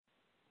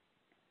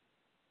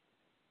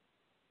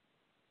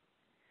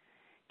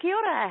Kia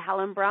ora,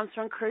 Helen Browns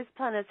from Cruise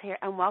Planners here,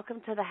 and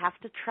welcome to the Have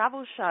to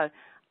Travel show.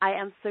 I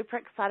am super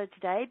excited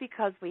today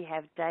because we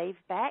have Dave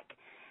back,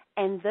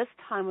 and this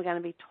time we're going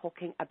to be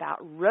talking about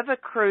river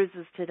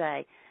cruises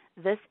today.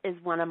 This is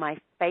one of my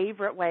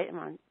favorite ways.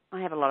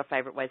 I have a lot of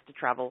favorite ways to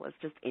travel. It's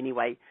just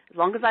anyway. As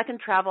long as I can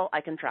travel,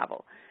 I can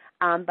travel.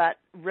 But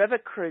river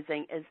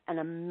cruising is an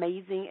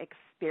amazing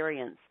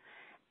experience.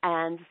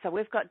 And so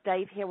we've got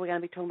Dave here. We're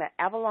going to be talking about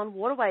Avalon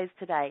Waterways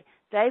today.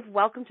 Dave,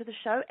 welcome to the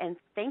show, and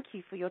thank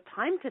you for your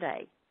time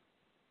today.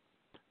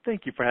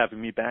 Thank you for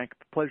having me back.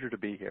 Pleasure to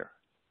be here.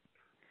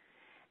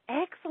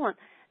 Excellent.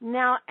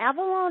 Now,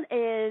 Avalon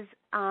is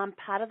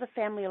part of the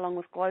family along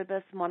with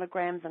Globus,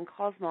 Monograms, and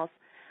Cosmos.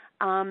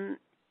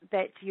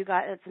 That you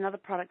guys, it's another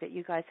product that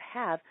you guys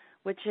have,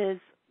 which is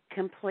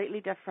completely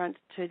different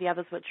to the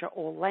others, which are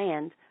all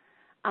land.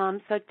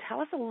 So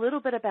tell us a little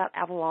bit about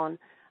Avalon.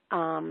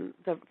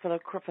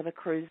 For the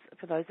cruise,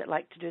 for those that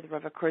like to do the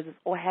river cruises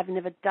or have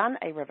never done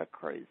a river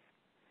cruise.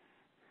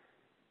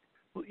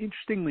 Well,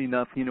 interestingly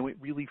enough, it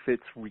really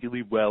fits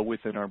really well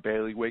within our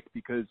bailiwick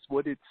because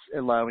what it's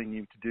allowing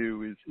you to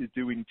do is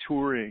doing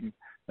touring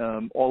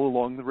all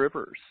along the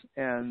rivers.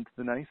 And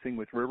the nice thing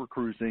with river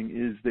cruising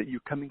is that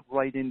you're coming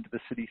right into the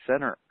city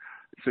center.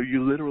 So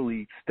you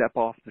literally step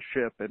off the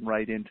ship and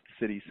right into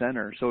the city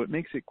center. So it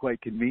makes it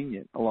quite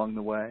convenient along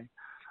the way.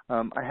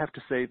 I have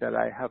to say that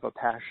I have a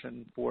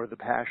passion for the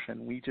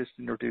Passion. We just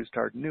introduced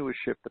our newest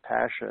ship, the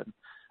Passion,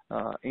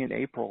 in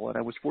April, and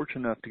I was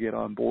fortunate enough to get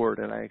on board,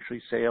 and I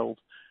actually sailed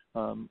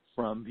from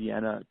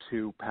Vienna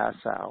to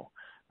Passau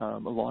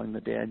along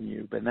the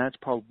Danube, and that's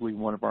probably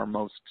one of our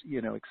most,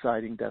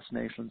 exciting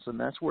destinations, and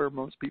that's where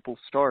most people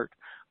start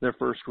their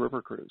first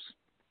river cruise.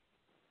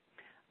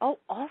 Oh,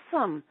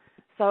 awesome!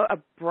 So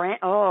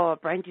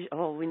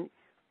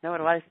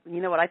you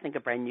know what I think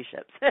of brand new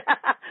ships.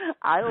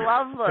 I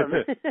love them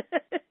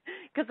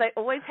because they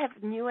always have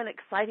new and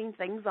exciting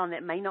things on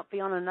that may not be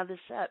on another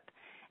ship.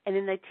 And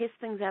then they test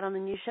things out on the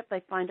new ship.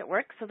 They find it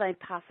works, so they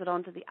pass it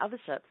on to the other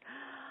ships.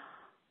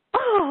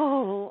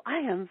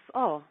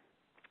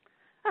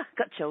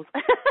 Got chills.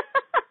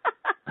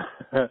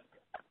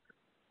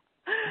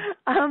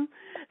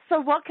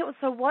 So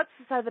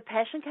the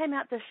Passion came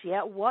out this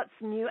year. What's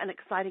new and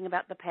exciting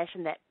about the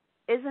Passion that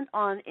isn't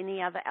on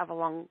any other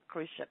Avalon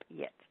cruise ship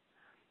yet?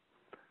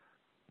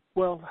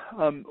 Well,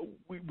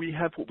 we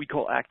have what we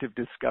call Active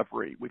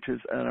Discovery, which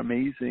is an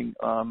amazing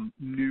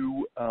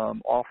new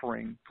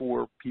offering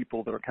for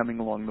people that are coming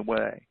along the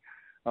way.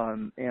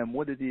 And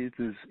what it is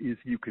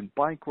you can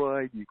bike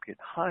ride, you can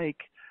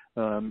hike,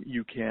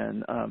 you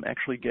can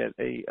actually get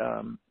a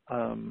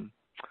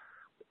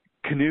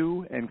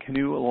canoe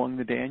along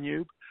the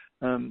Danube.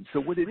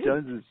 So what it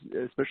does is,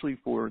 especially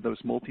for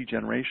those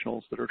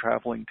multi-generationals that are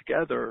traveling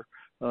together,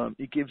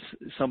 it gives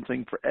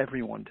something for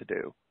everyone to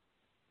do.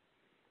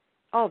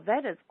 Oh,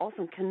 that is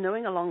awesome.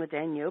 Canoeing along the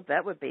Danube,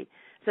 that would be.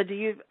 So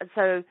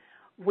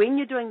when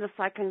you're doing the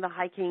cycling, the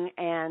hiking,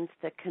 and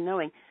the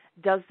canoeing,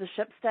 does the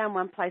ship stay in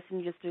one place and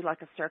you just do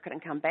like a circuit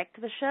and come back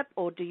to the ship,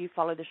 or do you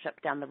follow the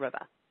ship down the river?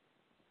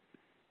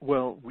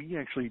 Well, we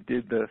actually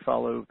did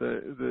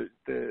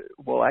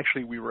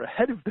actually we were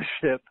ahead of the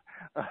ship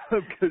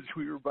because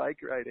we were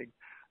bike riding.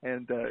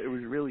 And it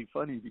was really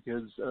funny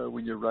because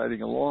when you're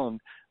riding along,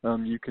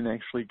 you can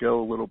actually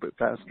go a little bit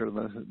faster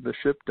than the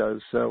ship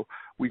does. So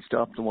we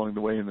stopped along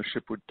the way and the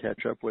ship would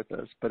catch up with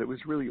us. But it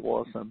was really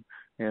awesome.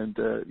 And,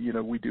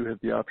 we do have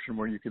the option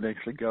where you can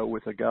actually go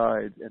with a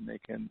guide and they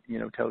can,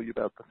 tell you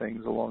about the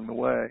things along the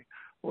way.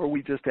 Or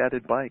we just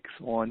added bikes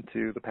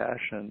onto the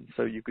Passion.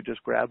 So you could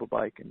just grab a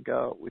bike and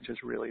go, which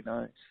is really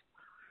nice.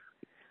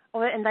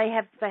 Oh, and they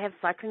have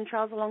cycling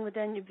trails along the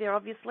Danube there,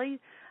 obviously.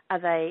 Are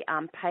they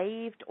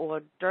paved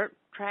or dirt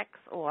tracks,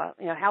 or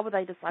how would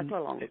they cycle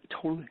along?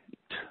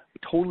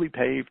 Totally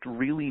paved,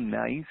 really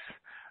nice.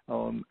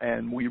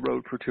 And we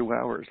rode for 2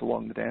 hours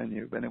along the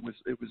Danube, and it was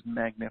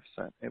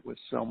magnificent. It was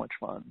so much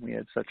fun. We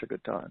had such a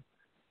good time.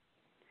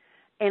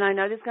 And I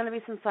know there's going to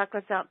be some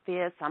cyclists out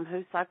there, some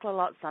who cycle a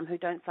lot, some who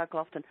don't cycle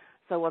often.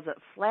 So was it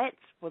flat?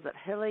 Was it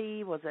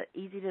hilly? Was it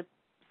easy to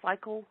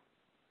cycle?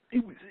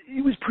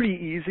 It was pretty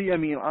easy. I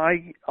mean,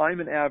 I'm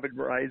an avid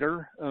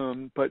rider,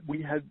 but we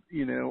had,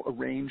 a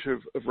range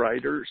of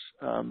riders.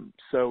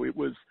 So it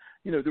was,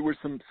 there were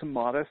some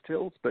modest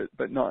hills,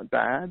 but not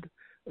bad.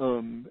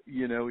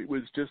 It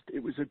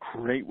was a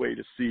great way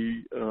to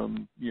see,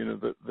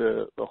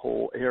 the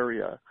whole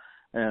area.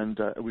 And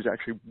it was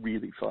actually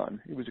really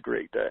fun. It was a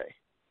great day.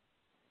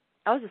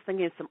 I was just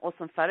thinking of some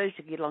awesome photos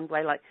you could get along the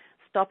way, like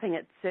stopping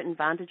at certain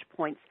vantage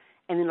points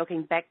and then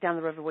looking back down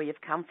the river where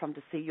you've come from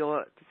to see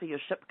your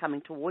ship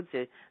coming towards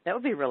you. That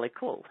would be really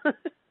cool.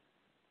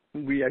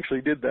 We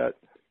actually did that.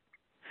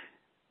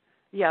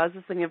 Yeah, I was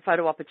just thinking of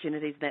photo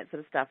opportunities and that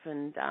sort of stuff.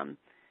 And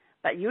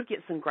but you would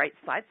get some great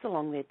sights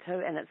along there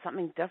too, and it's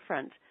something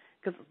different.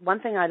 Because one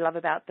thing I love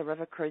about the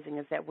river cruising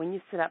is that when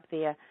you sit up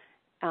there,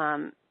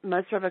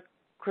 most river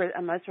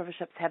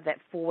ships have that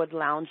forward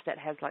lounge that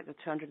has like the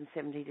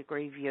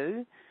 270-degree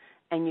view.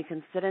 And you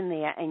can sit in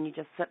there and you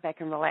just sit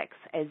back and relax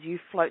as you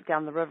float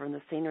down the river and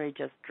the scenery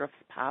just drifts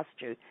past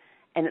you.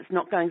 and it's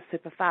not going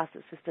super fast.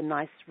 It's just a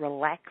nice,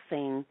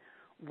 relaxing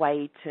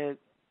way to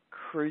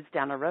cruise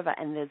down a river,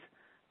 and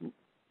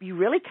you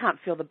really can't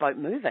feel the boat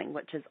moving,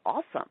 which is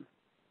awesome.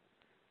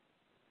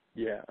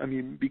 Yeah, I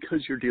mean, because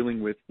you're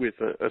dealing with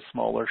a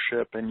smaller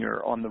ship and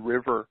you're on the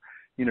river,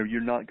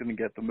 you're not going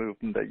to get the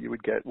movement that you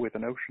would get with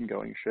an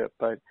ocean-going ship.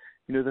 But,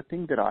 the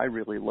thing that I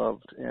really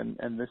loved,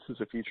 and this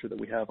is a feature that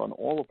we have on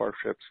all of our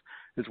ships,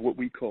 is what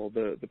we call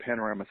the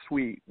panorama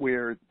suite,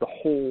 where the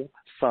whole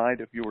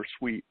side of your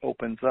suite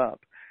opens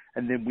up.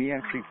 And then we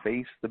actually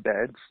face the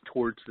beds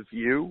towards the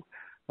view.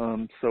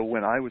 So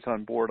when I was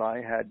on board,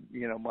 I had,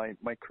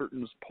 my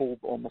curtains pulled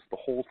almost the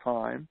whole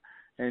time.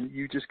 And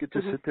you just get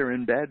to sit there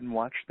in bed and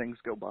watch things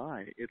go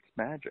by. It's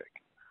magic.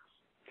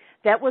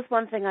 That was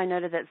one thing I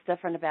noted that's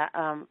different about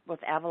with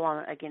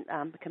Avalon again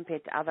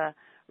compared to other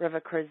river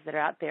cruises that are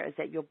out there, is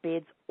that your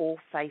beds all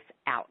face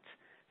out.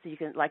 So you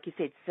can, like you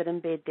said, sit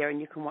in bed there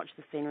and you can watch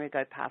the scenery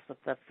go past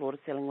with the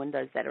floor-to-ceiling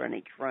windows that are in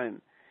each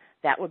room.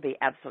 That would be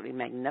absolutely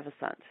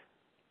magnificent.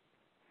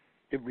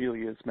 It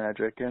really is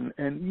magic. And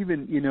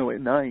even,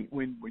 at night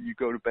when you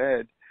go to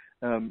bed,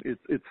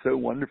 it's so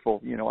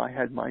wonderful. I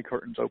had my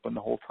curtains open the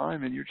whole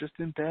time, and you're just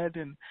in bed,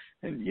 and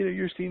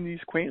you're seeing these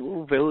quaint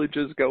little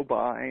villages go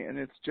by, and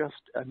it's just,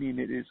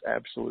 it is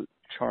absolutely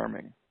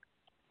charming.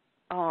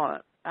 Oh,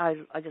 I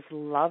just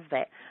love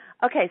that.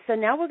 Okay, so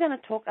now we're going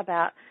to talk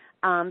about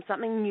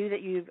something new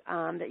that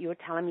you were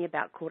telling me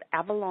about called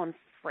Avalon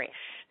Fresh.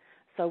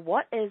 So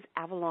what is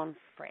Avalon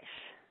Fresh?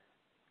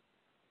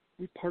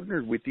 We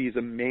partnered with these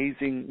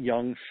amazing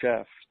young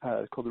chefs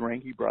called the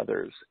Ranky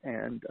Brothers,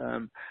 and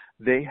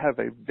they have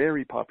a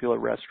very popular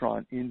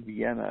restaurant in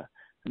Vienna.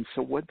 And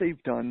so what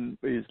they've done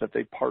is that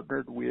they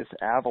partnered with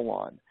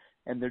Avalon,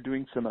 and they're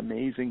doing some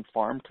amazing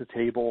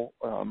farm-to-table,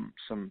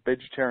 some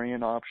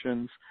vegetarian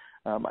options.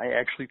 I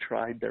actually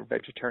tried their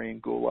vegetarian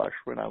goulash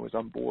when I was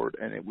on board,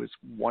 and it was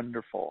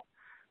wonderful.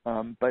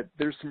 But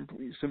there's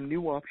some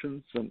new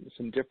options,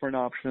 some different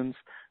options,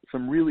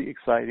 some really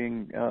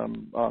exciting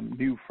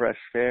new fresh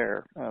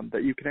fare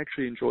that you can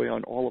actually enjoy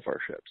on all of our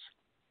ships.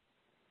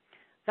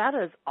 That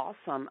is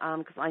awesome,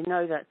 because I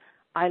know that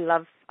I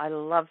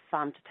love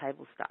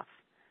farm-to-table stuff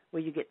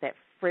where you get that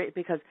fresh,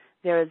 because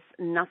there's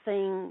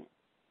nothing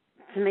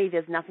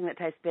that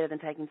tastes better than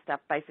taking stuff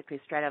basically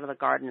straight out of the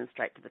garden and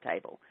straight to the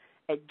table.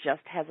 It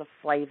just has a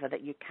flavor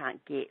that you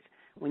can't get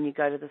when you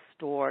go to the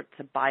store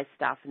to buy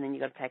stuff and then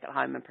you've got to take it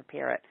home and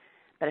prepare it.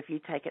 But if you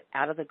take it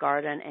out of the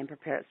garden and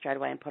prepare it straight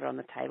away and put it on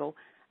the table,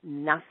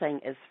 nothing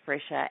is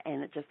fresher,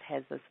 and it just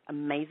has this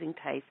amazing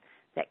taste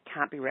that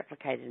can't be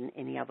replicated in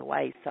any other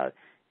way. So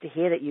to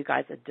hear that you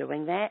guys are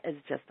doing that is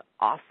just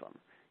awesome,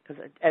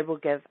 because it will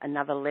give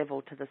another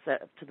level to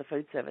the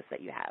food service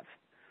that you have.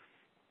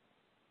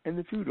 And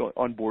the food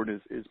on board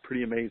is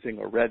pretty amazing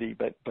already,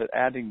 but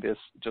adding this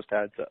just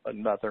adds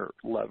another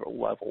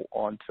level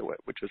onto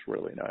it, which is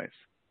really nice.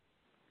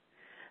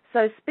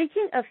 So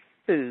speaking of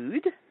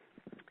food,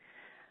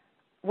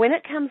 when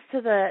it comes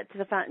to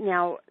the fun,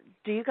 now,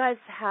 do you guys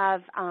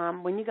have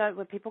when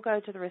people go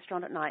to the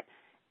restaurant at night,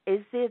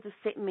 is there the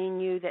set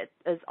menu that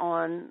is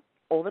on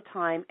all the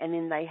time, and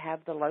then they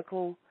have the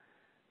local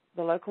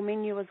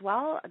menu as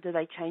well? Do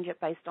they change it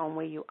based on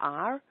where you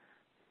are?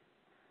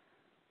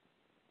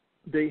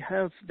 They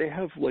have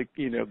like,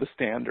 the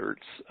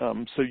standards.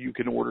 So you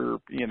can order,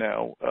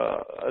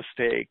 a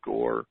steak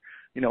or,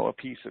 a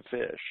piece of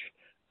fish,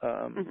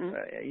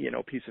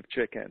 a piece of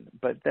chicken.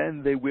 But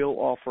then they will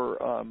offer,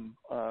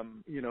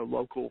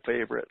 local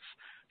favorites.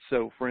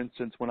 So, for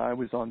instance, when I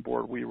was on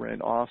board, we were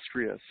in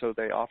Austria, so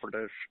they offered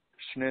a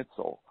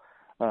schnitzel,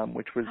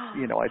 which was,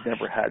 I'd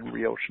never had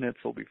real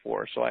schnitzel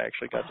before, so I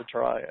actually got to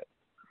try it.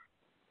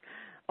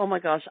 Oh, my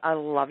gosh, I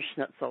love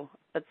schnitzel.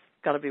 It's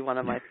got to be one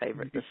of my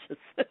favorite dishes.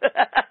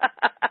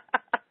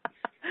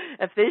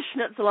 If there's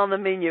schnitzel on the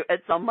menu,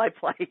 it's on my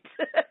plate.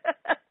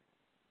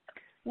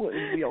 Well,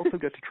 and we also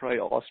got to try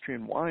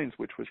Austrian wines,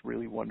 which was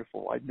really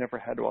wonderful. I'd never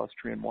had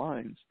Austrian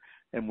wines,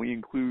 and we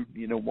include,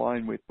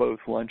 wine with both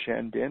lunch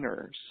and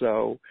dinner.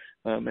 So,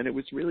 and it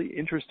was really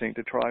interesting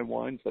to try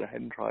wines that I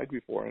hadn't tried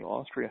before, and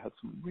Austria had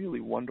some really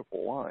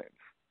wonderful wines.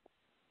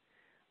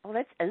 Oh,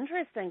 that's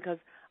interesting, because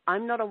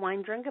I'm not a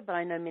wine drinker, but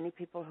I know many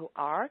people who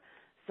are.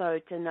 So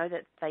to know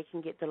that they can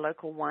get the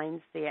local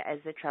wines there as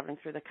they're traveling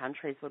through the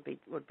countries would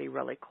be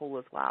really cool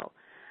as well.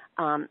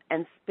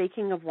 And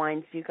speaking of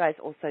wines, you guys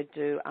also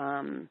do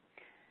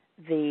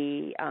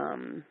the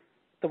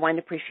wine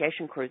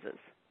appreciation cruises,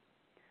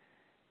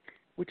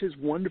 which is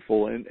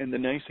wonderful. And the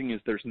nice thing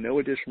is there's no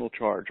additional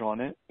charge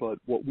on it. But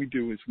what we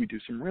do is we do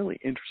some really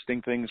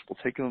interesting things.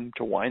 We'll take them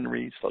to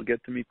wineries. They'll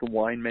get to meet the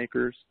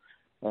winemakers.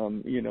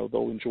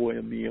 They'll enjoy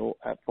a meal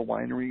at the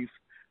wineries.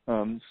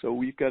 So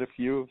we've got a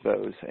few of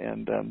those,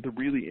 and they're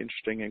really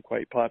interesting and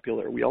quite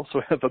popular. We also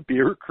have a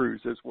beer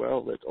cruise as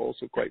well that's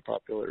also quite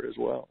popular as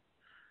well.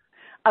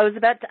 I was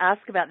about to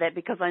ask about that,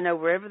 because I know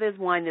wherever there's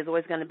wine, there's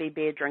always going to be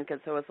beer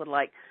drinkers. So it's sort of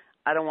like,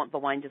 I don't want the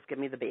wine, just give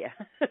me the beer.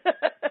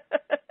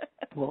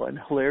 Well, and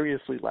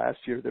hilariously, last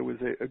year there was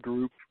a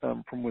group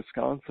from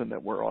Wisconsin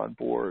that were on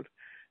board,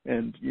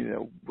 and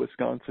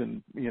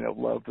Wisconsin,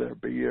 love their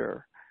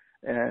beer.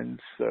 And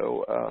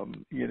so,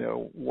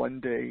 one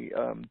day,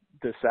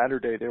 the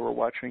Saturday they were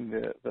watching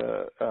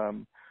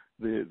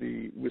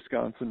the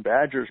Wisconsin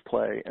Badgers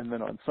play, and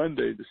then on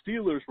Sunday the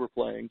Steelers were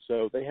playing,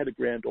 so they had a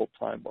grand old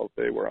time while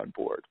they were on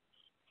board.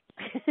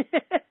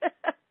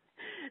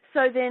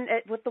 So then,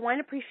 with the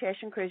Wine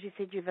Appreciation Cruise, you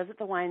said you visit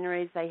the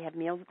wineries, they have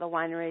meals at the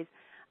wineries,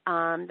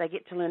 they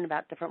get to learn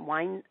about different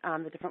wine,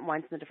 the different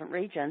wines in the different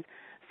regions.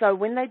 So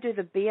when they do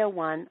the beer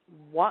one,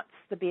 what's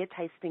the beer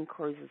tasting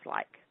cruises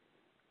like?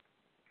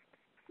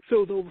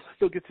 So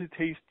they'll get to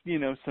taste,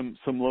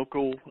 some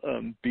local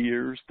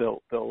beers.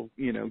 They'll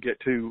get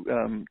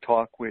to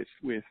talk with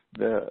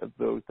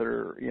those that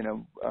are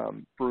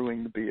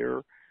brewing the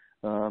beer,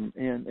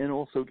 and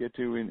also get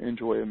to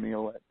enjoy a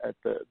meal at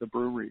the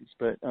breweries.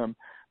 But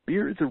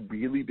beer is a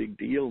really big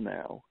deal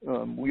now.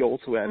 We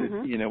also added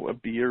a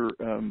beer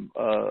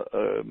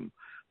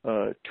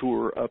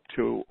tour up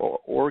to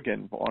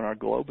Oregon on our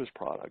Globus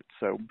product.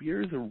 So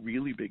beer is a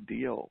really big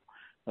deal.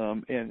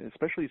 And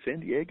especially San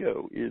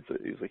Diego is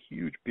a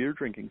huge beer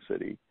drinking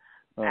city.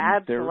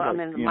 Absolutely. Like, I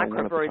mean, the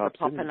microbreweries are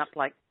popping cities. up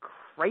like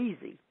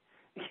crazy.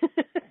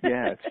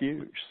 Yeah, it's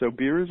huge. So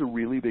beer is a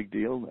really big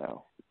deal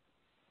now.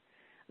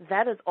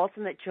 That is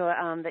awesome that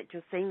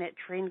you're seeing that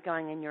trend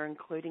going and you're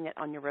including it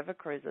on your river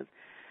cruises.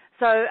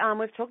 So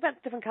we've talked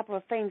about different couple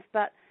of things,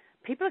 but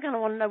people are going to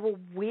want to know, well,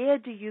 where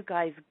do you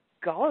guys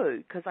go?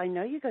 Because I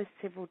know you go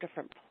several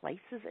different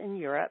places in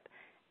Europe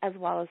as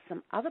well as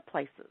some other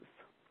places.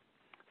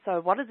 So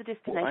what are the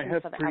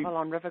destinations for the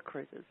Avalon River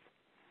cruises?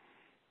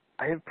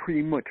 I have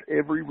pretty much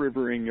every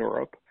river in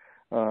Europe.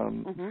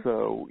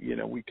 So,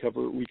 we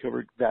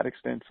covered that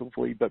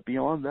extensively. But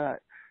beyond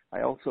that,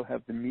 I also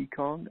have the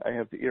Mekong, I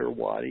have the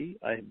Irrawaddy,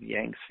 I have the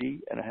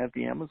Yangtze, and I have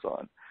the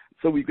Amazon.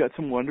 So we've got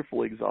some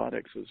wonderful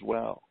exotics as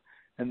well.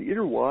 And the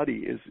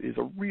Irrawaddy is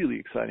a really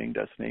exciting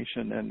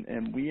destination,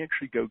 and we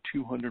actually go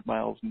 200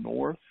 miles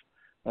north.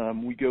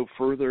 We go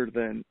further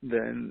than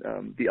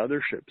the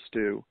other ships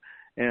do.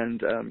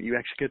 And you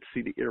actually get to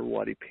see the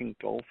Irrawaddy pink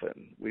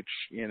dolphin, which,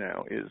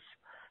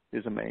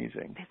 is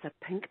amazing. There's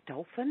a pink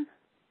dolphin?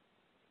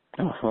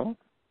 Uh-huh.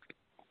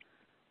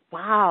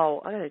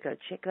 Wow. I got to go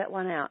check that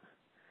one out.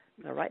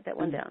 I'm going to write that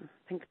one down.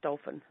 Pink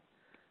dolphin.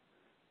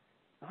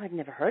 Oh, I'd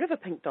never heard of a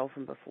pink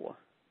dolphin before.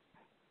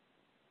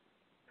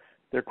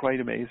 They're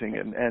quite amazing.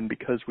 And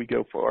because we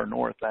go far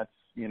north, that's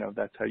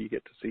how you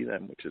get to see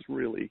them, which is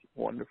really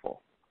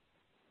wonderful.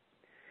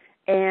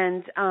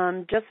 And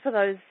just for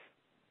those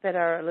that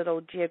are a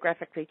little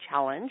geographically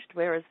challenged,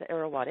 where is the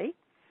Irrawaddy?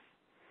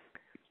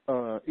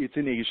 It's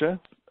in Asia,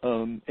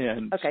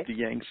 and okay. The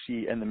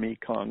Yangtze and the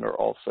Mekong are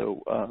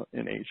also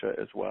in Asia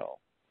as well.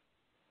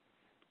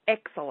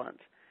 Excellent.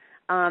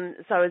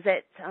 So is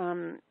that,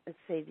 let's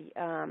see,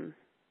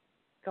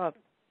 God,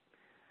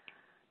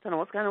 don't know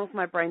what's going on with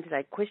my brain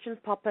today. Questions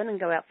pop in and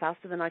go out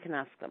faster than I can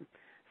ask them.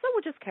 So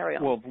we'll just carry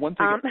on. Well,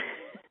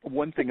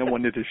 one thing I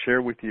wanted to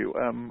share with you,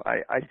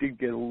 I did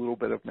get a little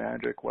bit of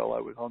magic while I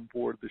was on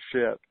board the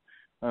ship.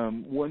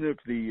 One of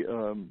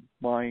the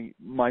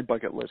my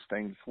bucket list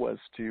things was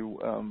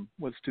to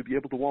be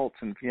able to waltz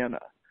in Vienna,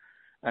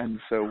 and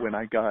so when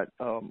I got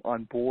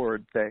on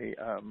board, they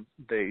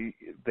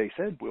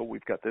said, well,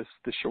 we've got this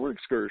shore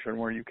excursion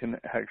where you can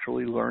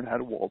actually learn how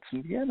to waltz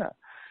in Vienna,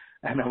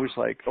 and I was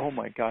like, oh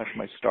my gosh,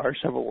 my stars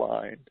have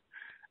aligned.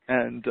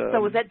 And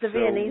so was that the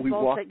Viennese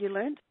waltz that you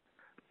learned?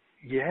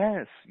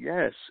 Yes,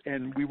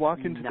 and we walk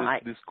into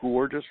this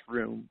gorgeous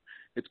room.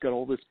 It's got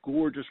all this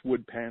gorgeous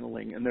wood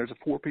paneling, and there's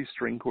a 4-piece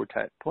string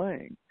quartet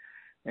playing.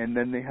 And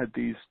then they had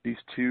these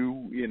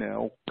two,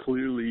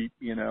 clearly,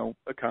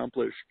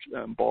 accomplished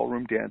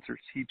ballroom dancers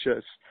teach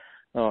us,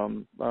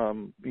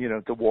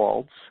 the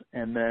waltz.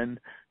 And then,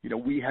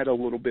 we had a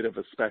little bit of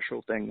a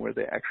special thing where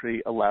they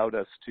actually allowed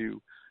us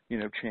to,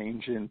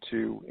 change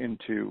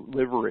into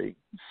livery.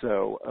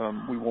 So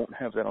we won't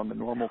have that on the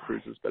normal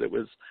cruises, but it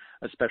was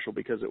a special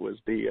because it was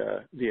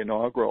the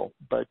inaugural.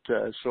 But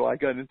so I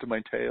got into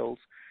my tails.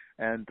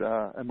 And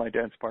my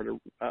dance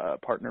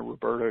partner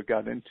Roberta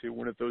got into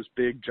one of those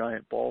big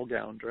giant ball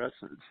gown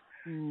dresses,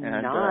 and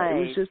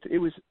nice.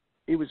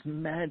 it was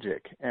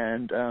magic.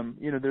 And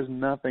there's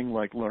nothing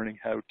like learning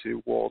how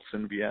to waltz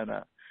in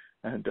Vienna,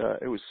 and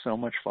it was so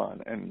much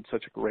fun and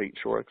such a great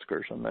shore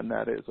excursion. And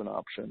that is an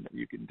option that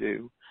you can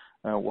do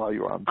while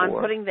you're on board.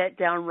 I'm putting that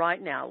down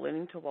right now.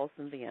 Learning to waltz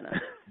in Vienna.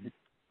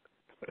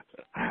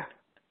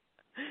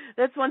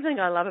 That's one thing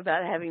I love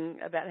about having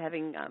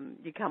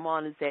you come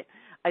on is that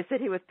I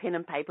sit here with pen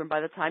and paper, and by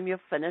the time you're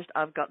finished,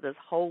 I've got this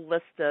whole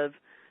list of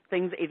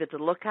things either to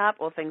look up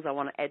or things I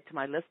want to add to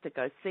my list to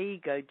go see,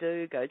 go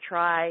do, go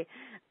try.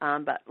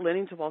 But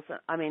learning to waltz,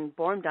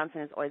 ballroom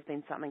dancing has always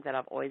been something that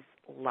I've always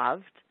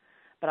loved,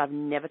 but I've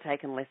never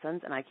taken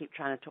lessons, and I keep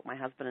trying to talk my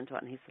husband into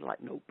it, and he's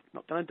like, nope,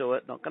 not going to do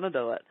it.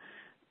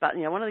 But,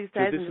 one of these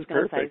days I'm just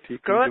going to say,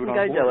 screw it and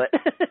go do it.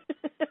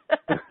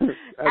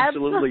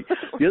 Absolutely.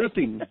 The other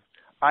thing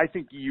I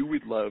think you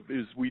would love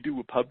is we do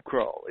a pub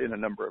crawl in a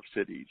number of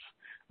cities.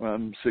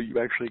 So you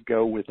actually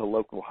go with a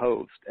local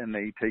host, and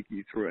they take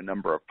you through a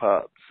number of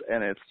pubs,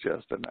 and it's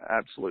just an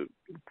absolute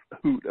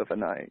hoot of a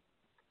night.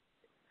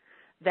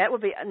 That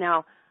would be,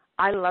 now,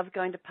 I love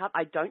going to pubs.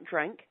 I don't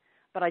drink,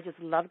 but I just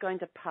love going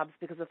to pubs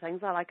because the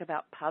things I like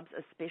about pubs,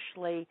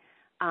 especially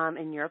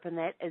in Europe and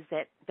that, is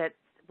that's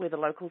where the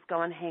locals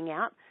go and hang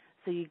out.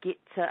 So you get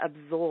to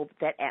absorb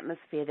that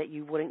atmosphere that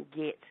you wouldn't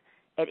get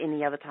at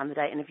any other time of the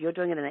day. And if you're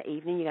doing it in the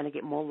evening, you're going to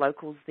get more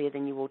locals there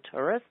than you will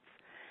tourists.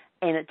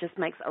 And it just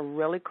makes a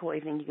really cool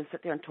evening. You can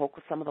sit there and talk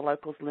with some of the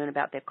locals, learn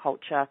about their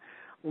culture,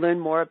 learn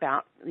more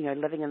about,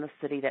 living in the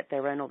city that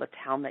they're in or the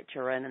town that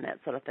you're in and that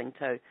sort of thing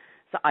too.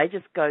 So I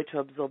just go to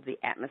absorb the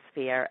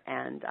atmosphere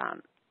and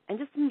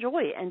just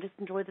enjoy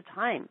the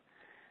time.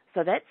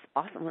 So that's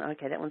awesome.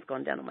 Okay, that one's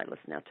gone down on my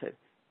list now too.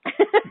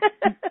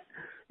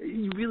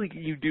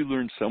 You do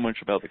learn so much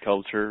about the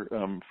culture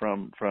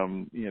from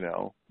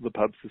the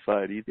pub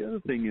society. The other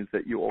thing is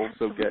that you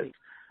also Absolutely. get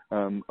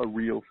a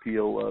real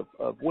feel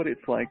of what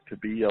it's like to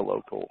be a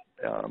local,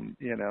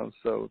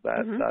 so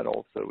that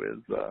also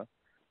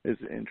is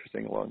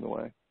interesting along the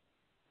way.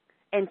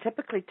 And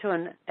typically too,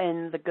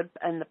 in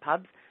the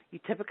pubs, you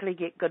typically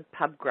get good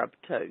pub grub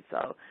too.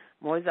 So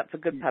I'm always up for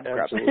good pub grub.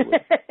 Absolutely.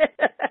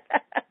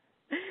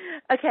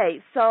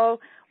 Okay, so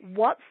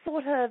what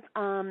sort of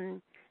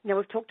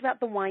we've talked about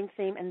the wine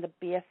theme and the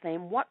beer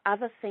theme. What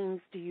other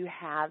themes do you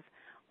have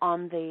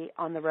on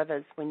the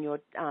rivers when you're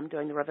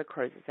doing the river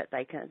cruises that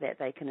they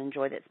can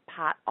enjoy? That's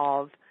part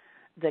of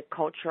the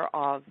culture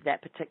of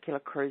that particular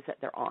cruise that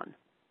they're on.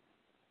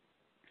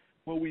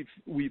 Well,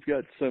 we've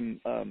got some.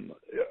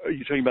 Are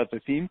you talking about the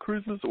theme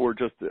cruises or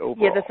just the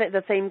overall? Yeah,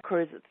 the theme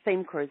cruises.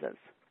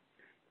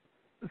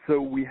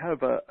 So we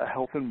have a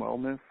health and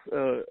wellness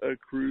a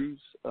cruise,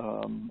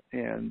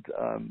 and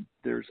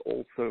there's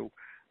also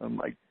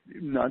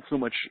not so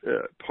much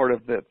part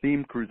of the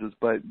theme cruises,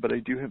 but I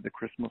do have the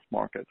Christmas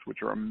markets, which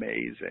are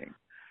amazing.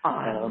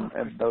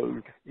 And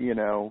those,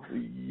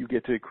 you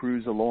get to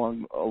cruise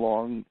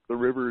along the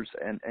rivers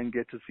and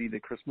get to see the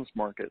Christmas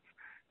markets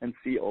and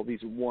see all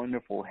these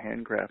wonderful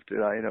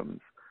handcrafted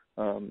items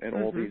in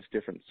all these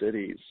different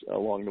cities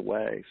along the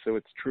way. So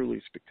it's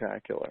truly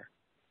spectacular.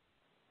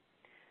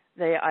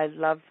 I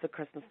love the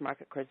Christmas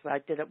market cruise. I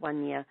did it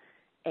one year,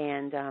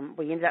 and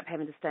we ended up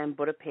having to stay in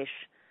Budapest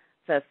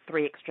for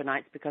 3 extra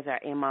nights because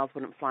our air miles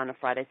wouldn't fly on a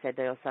Friday,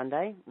 Saturday, or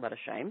Sunday. What a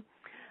shame.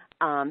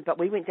 But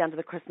we went down to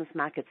the Christmas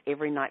markets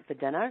every night for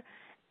dinner,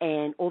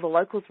 and all the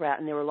locals were out,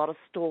 and there were a lot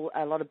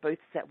of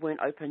booths that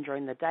weren't open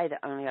during the day that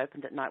only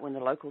opened at night when the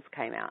locals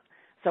came out.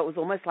 So it was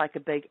almost like a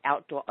big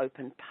outdoor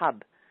open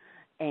pub,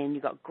 and you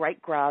got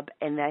great grub,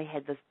 and they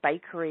had this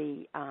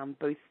bakery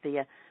booth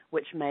there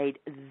which made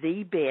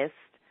the best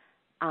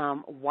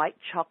white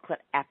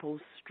chocolate apple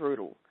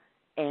strudel.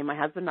 And my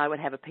husband and I would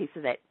have a piece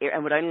of that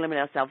and would only limit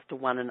ourselves to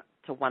one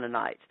a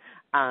night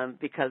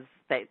because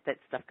that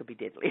stuff could be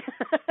deadly.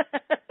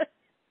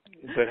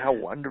 But how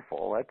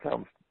wonderful. That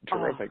sounds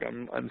terrific.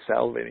 I'm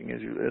salivating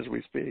as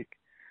we speak.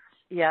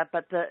 Yeah,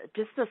 but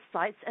just the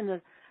sights and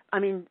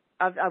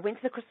I went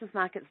to the Christmas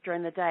markets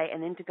during the day,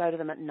 and then to go to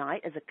them at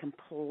night is a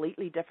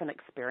completely different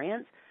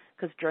experience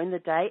because during the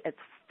day it's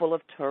full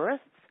of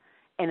tourists,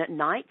 and at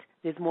night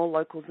there's more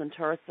locals than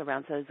tourists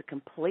around, so there's a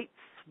complete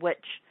switch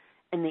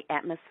in the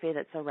atmosphere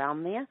that's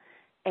around there.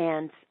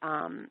 And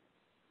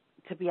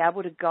to be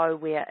able to go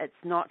where it's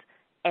not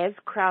as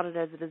crowded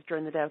as it is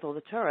during the day with all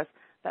the tourists,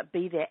 but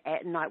be there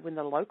at night when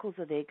the locals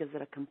are there gives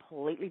it a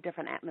completely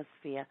different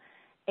atmosphere.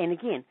 And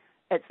again,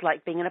 it's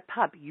like being in a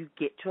pub. You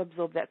get to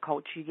absorb that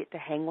culture. You get to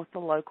hang with the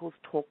locals,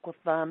 talk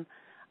with them,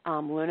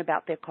 learn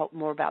about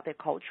more about their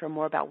culture, and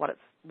more about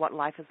what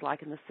life is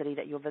like in the city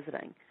that you're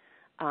visiting.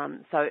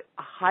 So I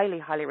highly,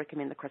 highly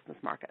recommend the Christmas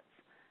markets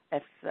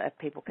if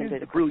people can do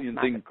the Christmas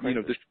market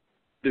cruises.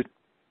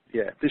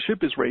 The ship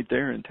is right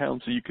there in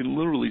town, so you can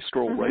literally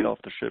stroll right off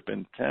the ship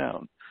into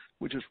town,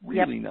 which is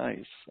really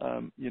nice.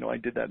 I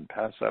did that in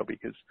Passau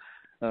because,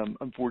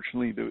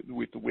 unfortunately,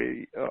 with the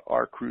way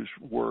our cruise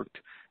worked,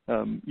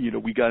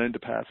 we got into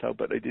Passau,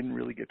 but I didn't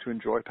really get to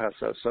enjoy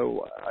Passau.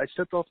 So I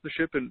stepped off the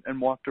ship and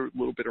walked a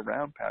little bit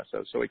around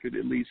Passau so I could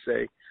at least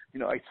say,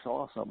 I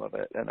saw some of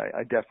it, and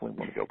I definitely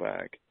want to go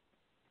back.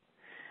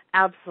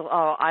 Absolutely.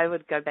 Oh, I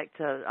would go back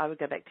to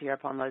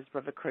Europe on those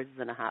river cruises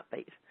in a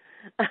heartbeat.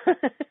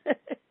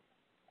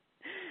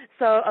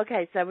 So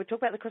we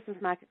talked about the Christmas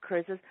market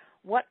cruises.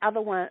 What other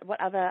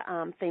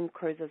themed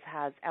cruises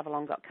has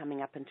Avalon got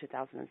coming up in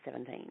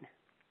 2017?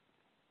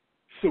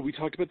 So we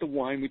talked about the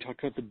wine. We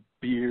talked about the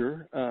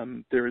beer.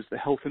 There is the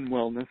health and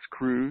wellness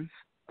cruise,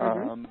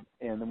 and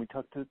then we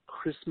talked about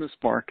Christmas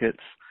markets.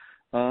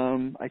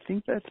 I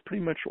think that's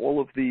pretty much all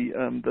of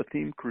the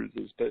theme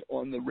cruises. But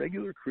on the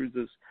regular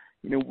cruises,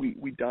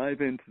 we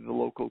dive into the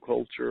local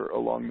culture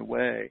along the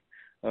way.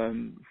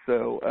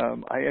 So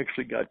I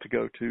actually got to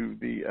go to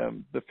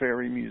the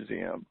Ferry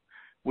Museum,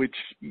 which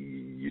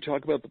you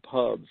talk about the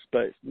pubs,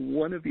 but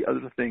one of the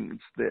other things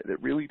that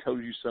really tells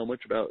you so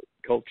much about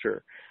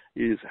culture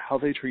is how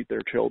they treat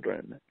their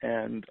children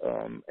and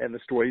the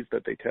stories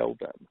that they tell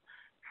them.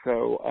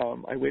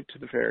 So I went to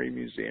the Ferry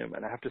Museum,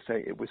 and I have to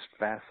say it was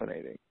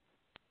fascinating.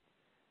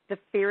 The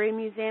Ferry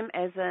Museum,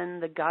 as in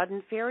the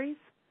garden ferries?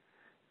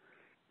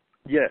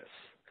 Yes.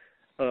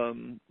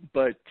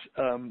 But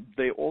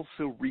they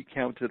also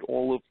recounted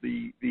all of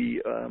the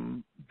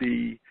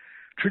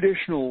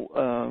traditional,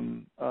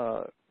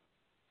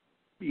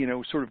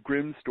 sort of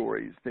grim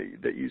stories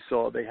that you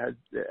saw. They had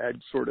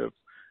sort of,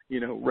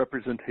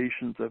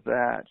 representations of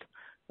that.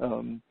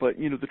 But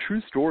the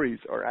true stories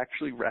are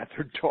actually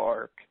rather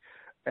dark.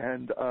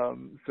 And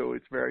so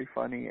it's very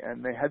funny.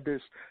 And they had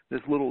this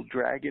little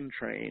dragon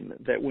train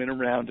that went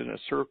around in a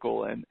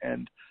circle.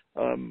 And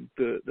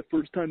the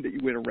first time that you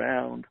went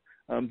around,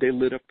 they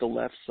lit up the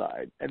left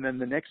side. And then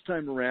the next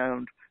time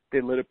around, they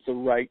lit up the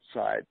right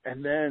side.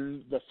 And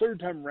then the third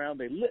time around,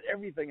 they lit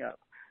everything up.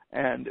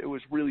 And it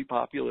was really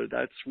popular.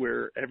 That's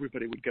where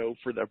everybody would go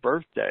for their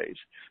birthdays.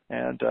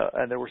 And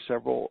there were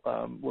several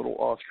little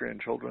Austrian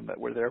children that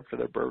were there for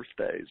their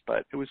birthdays.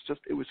 But it was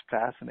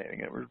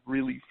fascinating. It was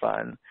really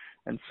fun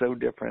and so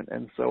different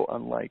and so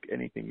unlike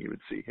anything you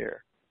would see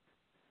here.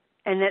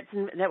 And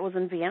that was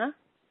in Vienna?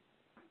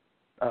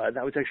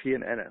 That was actually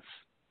in Ennis.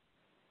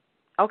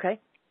 Okay.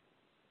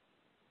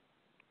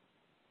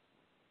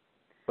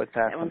 But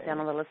fascinating. That one's down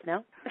on the list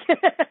now.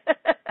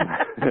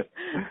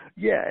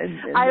 Yeah,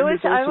 and I always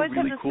really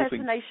have this cool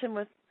fascination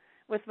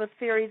with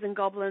fairies and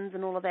goblins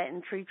and all of that,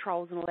 and tree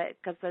trolls and all that,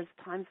 because there's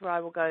times where I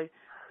will go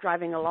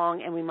driving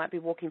along and we might be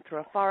walking through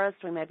a forest,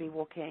 we may be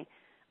walking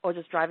or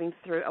just driving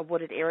through a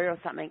wooded area or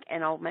something,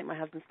 and I'll make my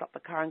husband stop the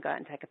car and go out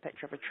and take a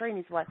picture of a tree, and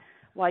he's like,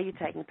 "Why are you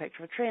taking a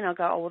picture of a tree?" And I'll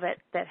go, "Oh, well,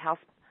 that house,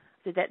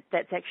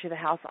 that's actually the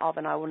house of,"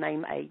 and I will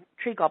name a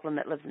tree goblin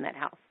that lives in that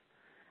house.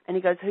 And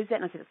he goes, "Who's that?"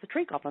 And I said, "It's the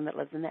tree goblin that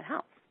lives in that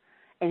house."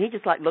 And he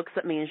just looks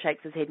at me and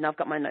shakes his head, and I've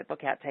got my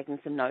notebook out taking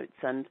some notes,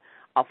 and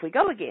off we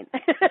go again.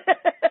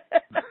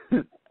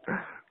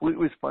 Well, it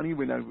was funny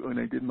when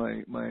I did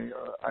my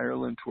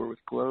Ireland tour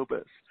with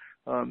Globus.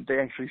 They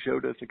actually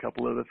showed us a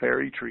couple of the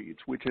fairy trees,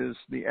 which is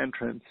the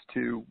entrance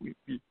to,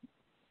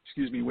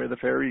 where the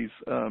fairies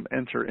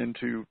enter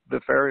into the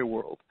fairy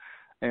world.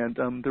 And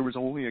there was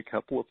only a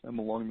couple of them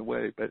along the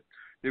way, but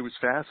it was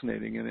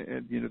fascinating,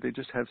 and they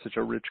just have such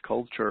a rich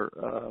culture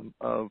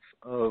of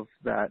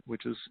that,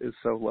 which is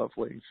so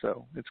lovely.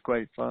 So it's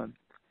quite fun.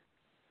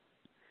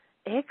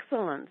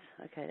 Excellent.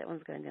 Okay, that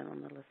one's going down on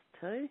the list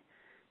too.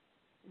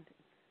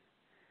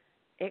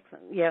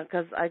 Excellent. Yeah,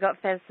 because I got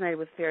fascinated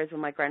with fairies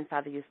when my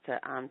grandfather used to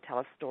tell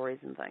us stories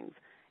and things.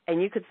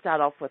 And you could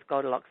start off with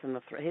Goldilocks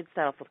and he'd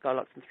start off with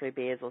Goldilocks and Three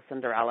Bears or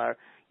Cinderella,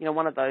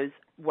 one of those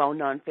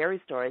well-known fairy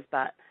stories,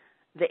 but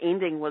the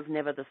ending was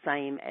never the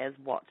same as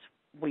what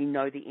we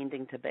know the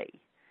ending to be.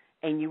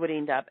 And you would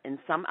end up in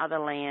some other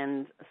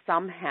land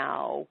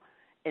somehow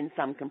in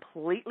some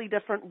completely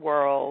different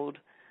world,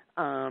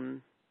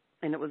 and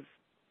it was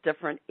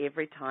different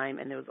every time,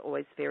 and there was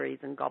always fairies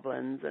and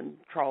goblins and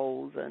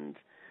trolls and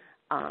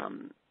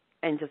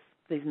just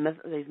these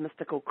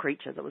mystical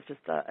creatures. It was just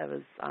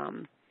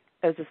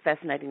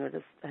fascinating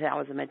with how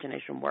his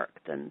imagination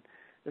worked and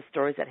the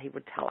stories that he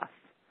would tell us.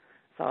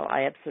 So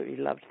I absolutely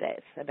loved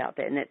that about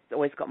that, and it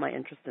always got my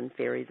interest in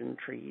fairies and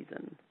trees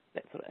and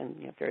that sort of,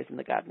 and fairies in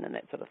the garden and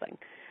that sort of thing.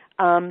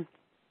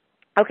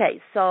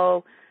 Okay,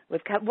 so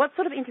what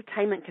sort of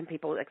entertainment can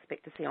people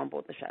expect to see on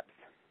board the ships?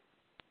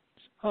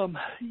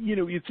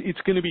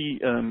 It's going to be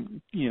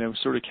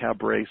sort of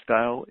cabaret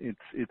style.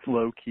 It's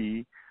low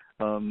key.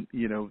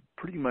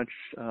 Pretty much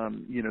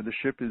the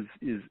ship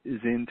is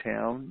in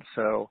town.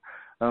 So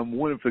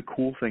one of the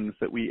cool things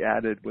that we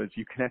added was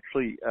you can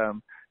actually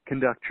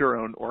conduct your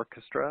own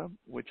orchestra,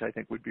 which I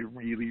think would be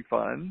really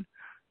fun.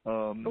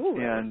 Ooh,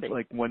 and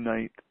like one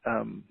night,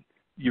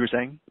 you were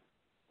saying?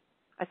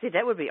 I said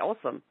that would be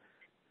awesome.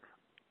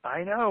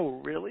 I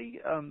know, really.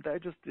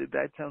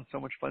 That sounds so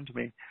much fun to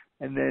me.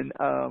 And then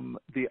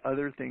the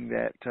other thing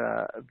that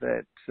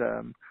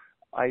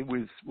I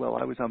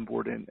was on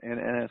board in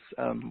NS.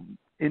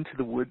 Into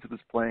the Woods was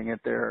playing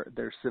at their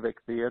civic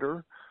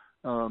theater,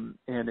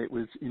 and it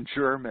was in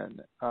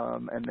German.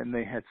 And then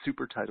they had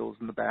super titles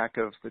in the back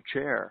of the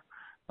chair.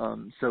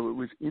 So it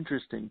was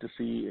interesting to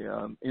see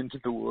Into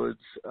the Woods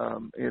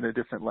in a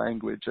different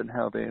language and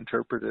how they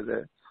interpreted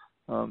it.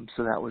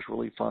 So that was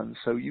really fun.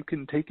 So you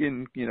can take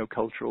in,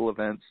 cultural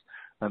events.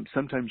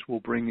 Sometimes we'll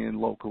bring in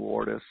local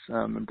artists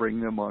and bring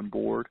them on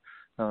board.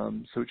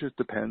 So it just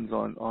depends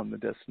on the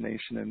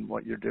destination and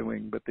what you're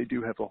doing. But they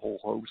do have a whole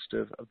host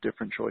of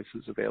different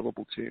choices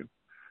available to you.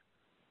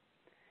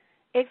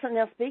 Excellent.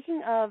 Now,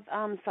 speaking of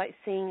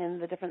sightseeing in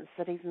the different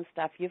cities and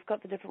stuff, you've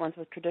got the different ones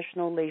with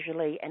traditional,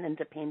 leisurely, and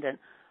independent.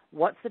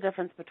 What's the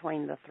difference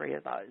between the three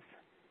of those?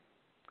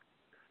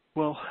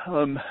 Well,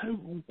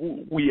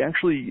 we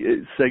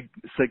actually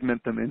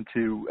segment them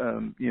into,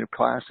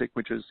 classic,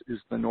 which is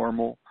the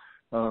normal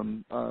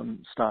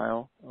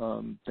style.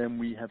 Then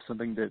we have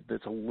something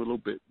that's a little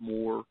bit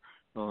more,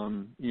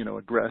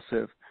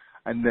 aggressive,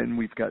 and then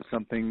we've got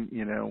something,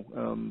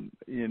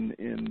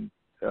 in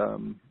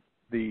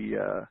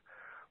the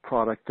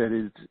product that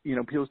is,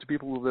 appeals to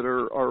people that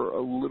are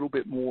a little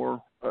bit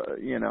more,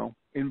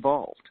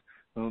 involved.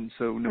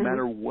 So no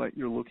matter what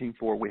you're looking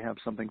for, we have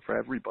something for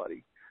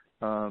everybody.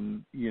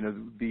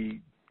 The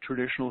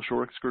traditional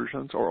shore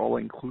excursions are all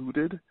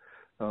included.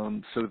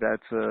 So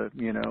that's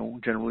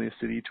generally a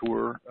city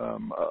tour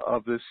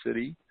of this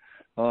city.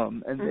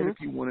 And then if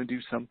you want to do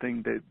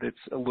something that's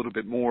a little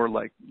bit more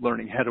like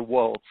learning how to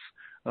waltz,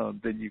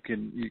 then you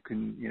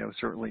can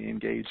certainly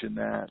engage in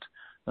that.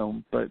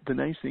 But the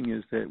nice thing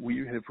is that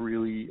we have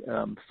really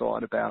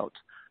thought about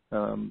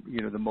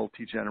the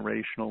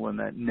multi-generational and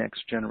that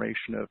next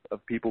generation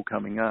of people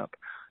coming up.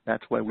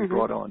 That's why we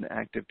brought on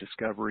Active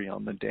Discovery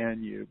on the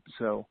Danube.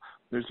 So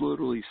there's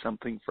literally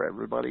something for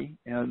everybody.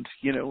 And,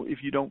 if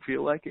you don't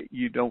feel like it,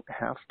 you don't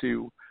have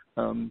to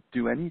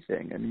do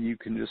anything. I mean, you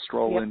can just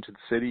stroll into the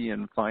city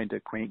and find a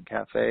quaint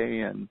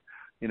cafe and,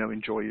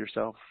 enjoy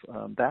yourself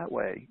that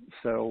way.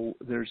 So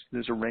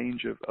there's a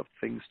range of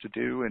things to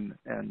do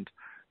and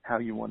how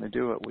you want to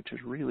do it, which is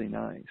really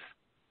nice.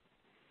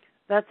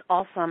 That's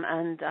awesome.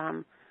 And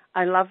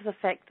I love the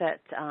fact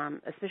that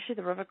especially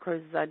the river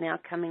cruises are now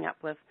coming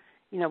up with,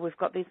 we've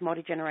got these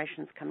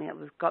multi-generations coming up.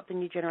 We've got the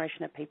new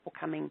generation of people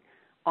coming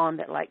on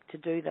that like to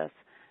do this.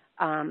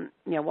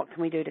 What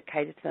can we do to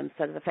cater to them?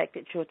 So the fact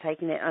that you're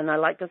taking that, and I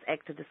like this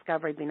Active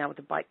Discovery, being able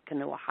to bike,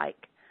 canoe, or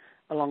hike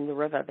along the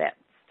river, that's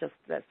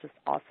just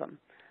awesome.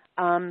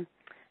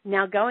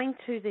 Now, going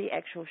to the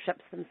actual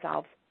ships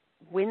themselves,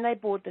 when they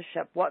board the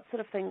ship, what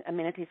sort of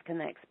amenities can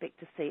they expect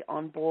to see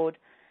on board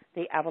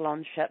the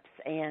Avalon ships,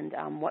 and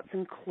what's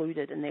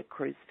included in their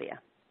cruise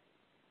fare?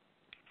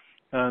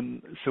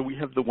 So we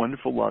have the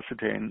wonderful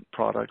L'Occitane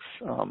products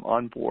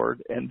on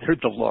board, and they're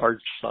the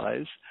large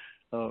size.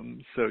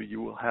 So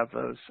you will have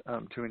those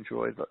to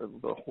enjoy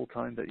the whole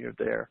time that you're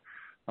there.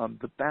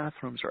 The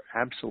bathrooms are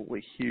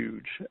absolutely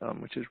huge,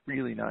 which is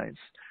really nice.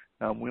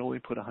 We only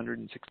put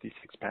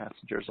 166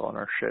 passengers on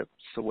our ship.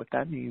 So what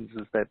that means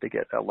is that they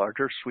get a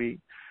larger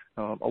suite,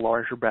 a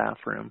larger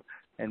bathroom,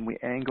 and we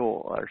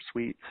angle our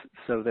suites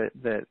so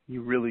that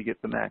you really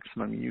get the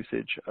maximum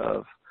usage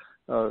of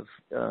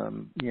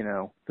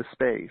the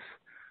space.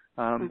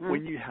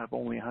 When you have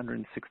only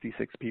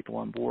 166 people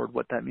on board,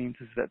 what that means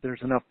is that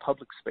there's enough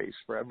public space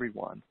for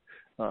everyone.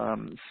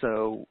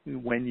 So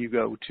when you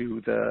go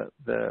to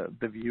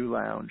the view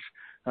lounge,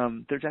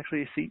 there's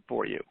actually a seat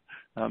for you,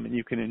 and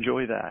you can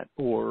enjoy that.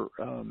 Or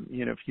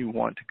if you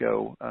want to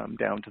go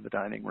down to the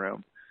dining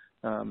room,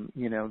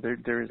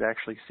 there is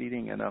actually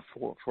seating enough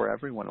for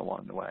everyone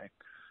along the way.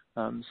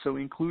 So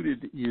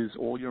included is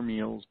all your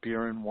meals,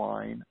 beer and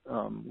wine,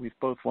 with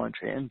both lunch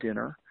and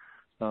dinner,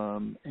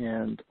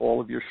 and all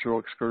of your shore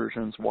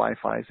excursions.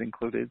 Wi-Fi is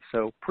included.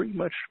 So pretty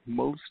much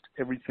most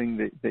everything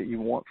that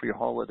you want for your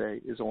holiday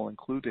is all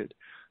included.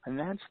 And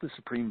that's the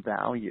supreme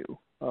value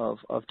of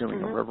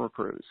doing a river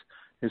cruise,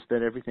 is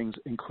that everything's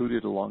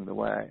included along the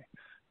way.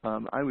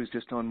 I was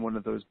just on one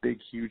of those big,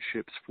 huge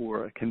ships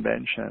for a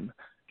convention,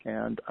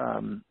 and,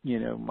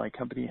 my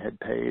company had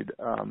paid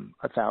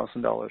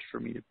 $1,000 for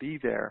me to be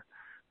there.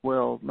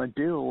 Well, my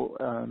bill,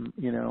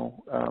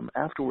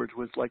 afterwards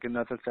was like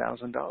another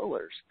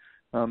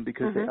 $1,000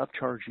 because they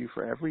upcharge you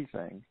for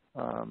everything.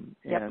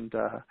 And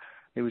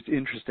it was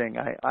interesting.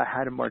 I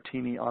had a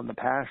martini on the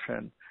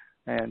Passion,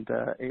 and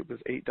it was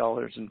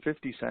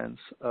 $8.50.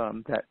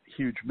 That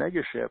huge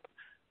mega ship,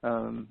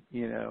 I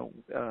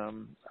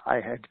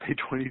had to pay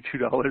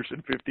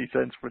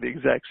 $22.50 for the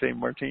exact same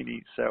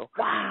martini. So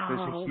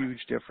there's a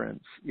huge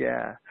difference.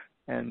 Yeah.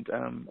 And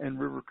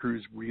River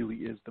Cruise really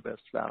is the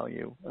best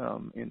value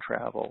in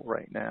travel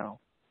right now.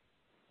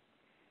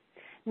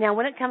 Now,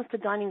 when it comes to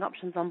dining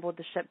options on board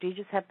the ship, do you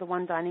just have the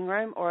one dining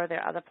room, or are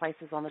there other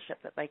places on the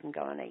ship that they can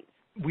go and eat?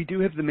 We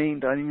do have the main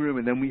dining room,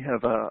 and then we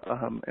have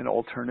an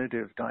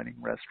alternative dining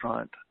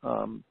restaurant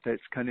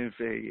that's kind of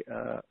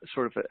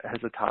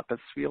has a tapas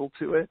feel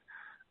to it.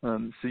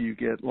 So you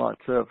get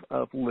lots of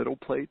little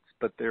plates,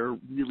 but they're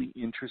really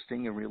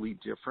interesting and really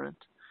different.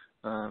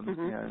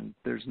 And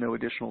there's no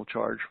additional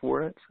charge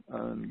for it.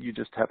 You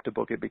just have to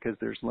book it because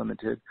there's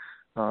limited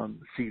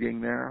seating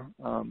there.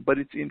 But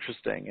it's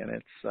interesting, and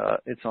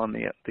it's on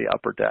the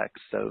upper deck,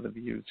 so the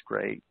view's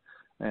great,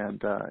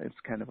 and it's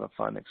kind of a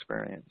fun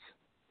experience.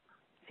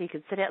 So you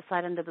could sit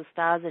outside under the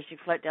stars as you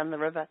float down the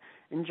river,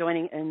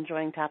 enjoying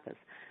tapas.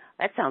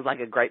 That sounds like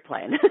a great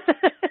plan.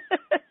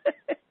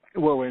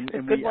 Well, and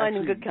good we wine actually,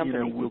 and good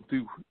company. We'll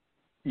do.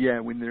 Yeah,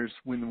 when the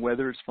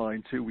weather is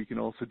fine too, we can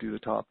also do the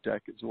top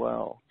deck as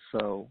well.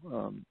 So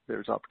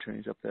there's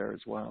opportunities up there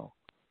as well.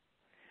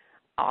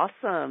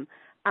 Awesome.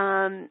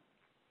 And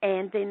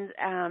then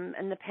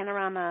in the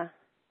panoramic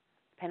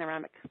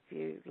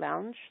view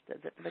lounge,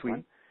 is it the big Suite?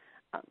 one?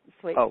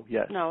 Suite. Oh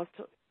yes. No, it's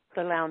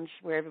the lounge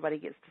where everybody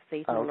gets to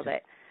see and all of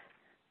that.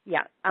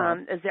 Yeah.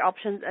 Is there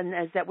options, and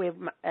is that where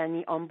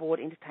any onboard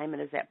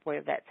entertainment, is that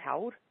where that's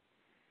held?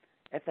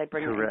 If they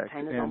bring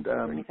entertainers on board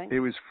or anything?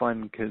 It was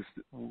fun because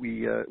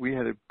we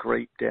had a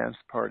great dance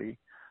party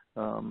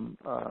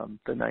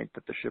the night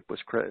that the ship was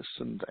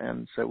christened,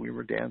 and so we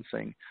were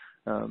dancing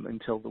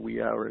until the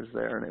wee hours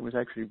there, and it was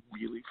actually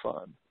really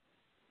fun.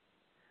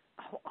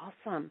 Oh,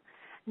 awesome.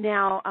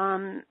 Now,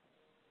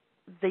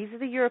 these are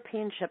the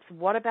European ships.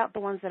 What about the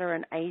ones that are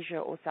in Asia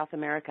or South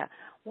America?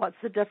 What's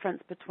the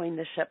difference between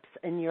the ships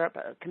in Europe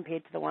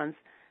compared to the ones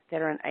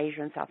that are in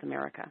Asia and South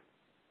America?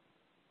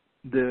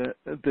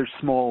 They're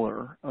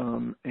smaller,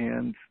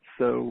 and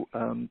so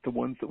the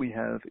ones that we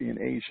have in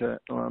Asia,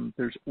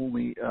 there's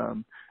only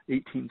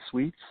 18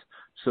 suites,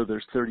 so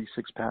there's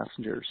 36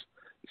 passengers.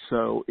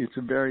 So it's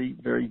a very,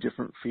 very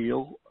different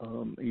feel.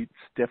 It's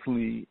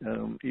definitely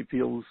it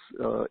feels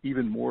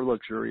even more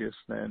luxurious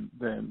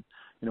than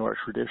our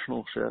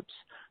traditional ships.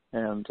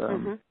 And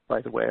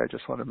by the way, I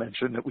just want to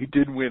mention that we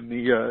did win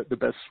the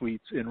best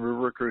suites in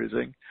river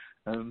cruising.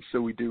 So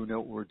we do know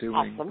what we're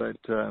doing. Awesome. But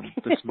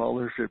the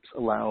smaller ships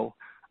allow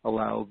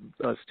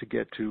us to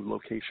get to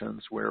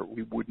locations where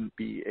we wouldn't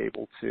be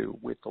able to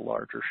with the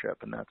larger ship,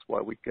 and that's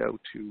why we go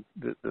to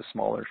the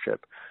smaller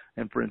ship.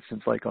 And for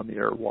instance, like on the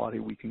Irrawaddy,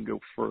 we can go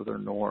further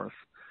north,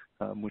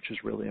 which is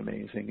really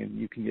amazing, and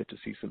you can get to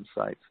see some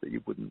sights that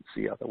you wouldn't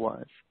see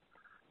otherwise.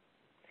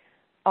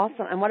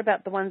 Awesome. And what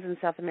about the ones in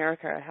South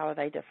America? How are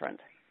they different?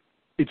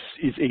 It's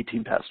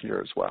 18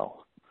 passenger as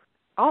well.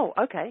 Oh,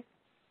 okay.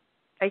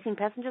 18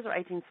 passengers or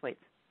 18 suites?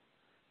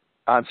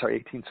 I'm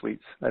sorry, 18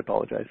 suites. I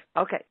apologize.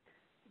 Okay.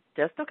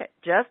 Just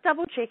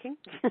double checking.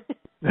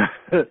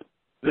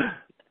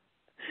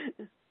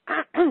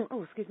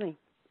 Oh, excuse me.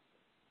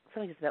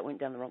 Something just about went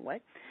down the wrong way.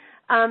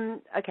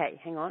 Okay,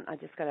 hang on. I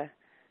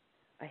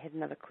had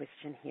another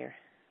question here.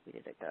 Where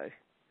did it go?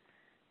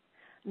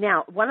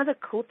 Now, one of the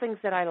cool things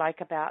that I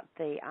like about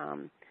the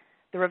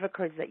river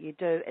cruise that you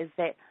do is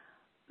that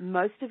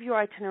most of your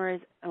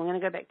itineraries, and I'm going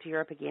to go back to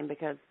Europe again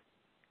because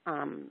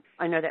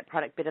I know that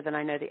product better than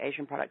I know the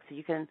Asian product, so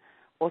you can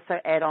also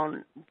add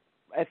on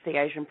if the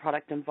Asian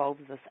product involves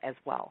this as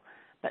well.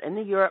 But in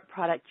the Europe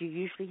product, you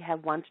usually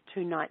have 1 to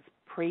 2 nights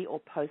pre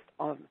or post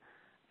on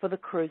for the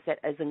cruise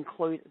that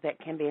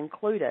can be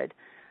included,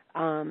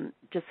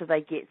 just so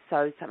they get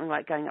something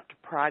like going up to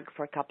Prague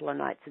for a couple of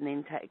nights and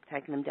then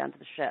taking them down to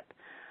the ship.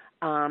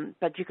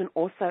 But you can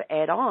also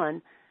add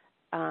on,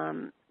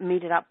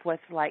 meet it up with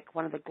like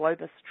one of the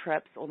Globus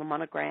trips or the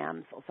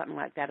monograms or something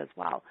like that as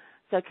well.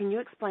 So can you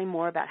explain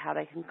more about how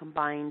they can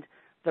combine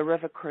the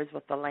river cruise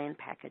with the land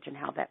package and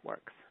how that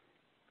works?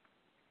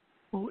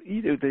 Well,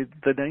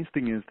 the nice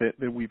thing is that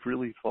we've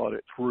really thought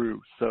it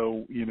through.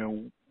 So,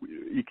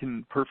 you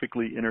can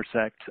perfectly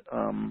intersect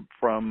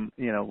from,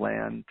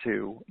 land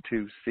to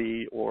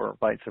sea or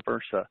vice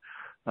versa.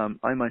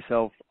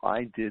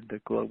 I did the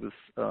Globus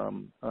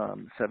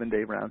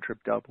 7-day round trip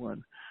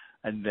Dublin,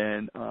 and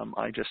then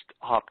I just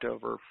hopped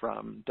over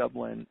from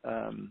Dublin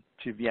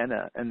to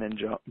Vienna and then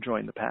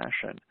joined the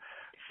Passion.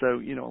 So,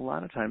 a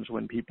lot of times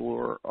when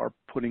people are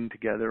putting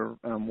together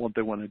what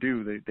they want to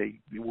do, they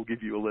will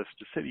give you a list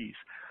of cities.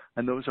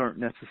 And those aren't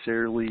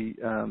necessarily,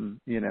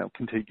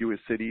 contiguous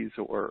cities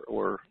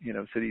or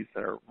cities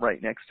that are right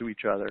next to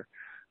each other.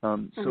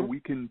 So we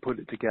can put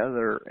it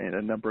together in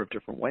a number of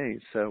different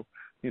ways. So,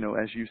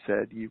 as you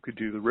said, you could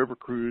do the river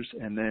cruise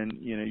and then,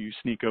 you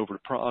sneak over to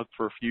Prague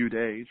for a few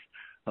days.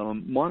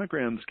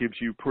 Monograms gives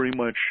you pretty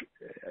much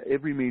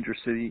every major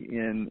city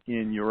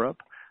in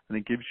Europe. And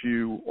it gives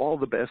you all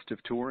the best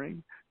of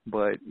touring,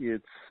 but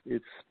it's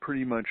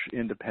pretty much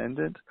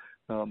independent.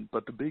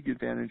 But the big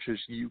advantage is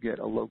you get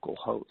a local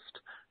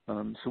host.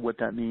 So what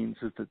that means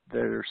is that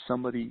there's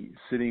somebody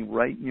sitting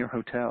right in your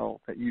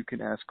hotel that you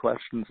can ask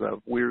questions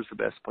of. Where's the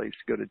best place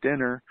to go to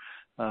dinner?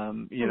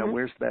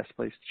 Where's the best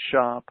place to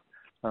shop?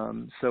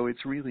 So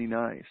it's really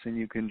nice, and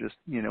you can just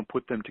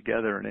put them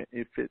together, and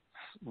it fits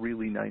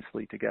really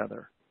nicely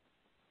together.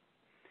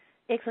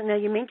 Excellent. Now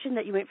you mentioned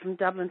that you went from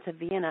Dublin to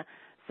Vienna.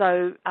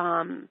 So,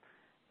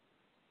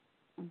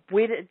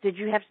 did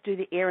you have to do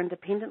the air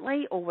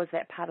independently, or was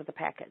that part of the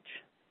package?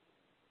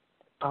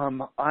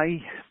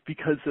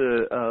 Because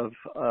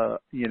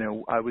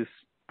I was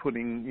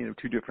putting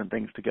 2 different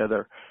things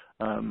together.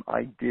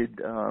 I did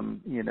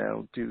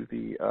do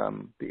the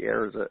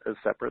air as a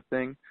separate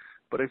thing,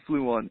 but I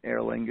flew on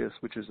Aer Lingus,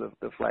 which is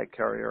the flag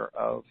carrier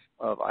of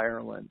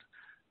Ireland.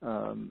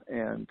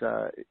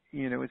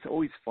 It's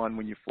always fun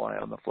when you fly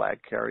on the flag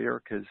carrier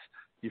because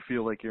you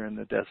feel like you're in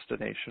the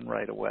destination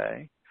right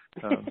away.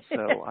 So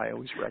I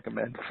always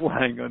recommend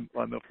flying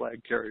on the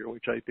flag carrier,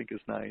 which I think is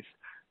nice.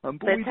 But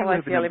that's how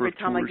I feel every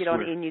time I get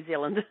on Air New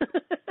Zealand.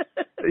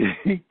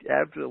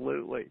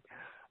 Absolutely.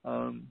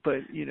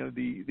 But,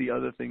 the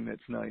other thing that's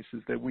nice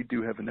is that we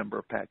do have a number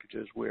of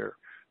packages where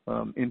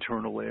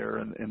internal air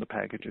and the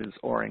packages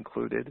are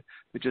included.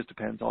 It just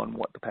depends on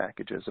what the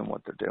package is and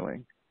what they're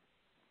doing.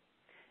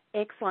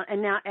 Excellent.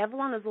 And now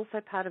Avalon is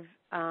also part of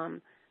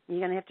you're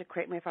going to have to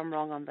correct me if I'm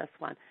wrong on this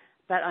one,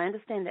 but I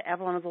understand that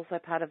Avalon is also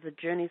part of the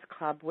Journeys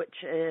Club, which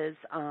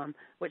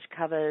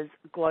covers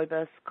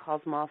Globus,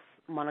 Cosmos,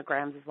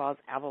 monograms, as well as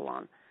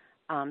Avalon.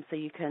 So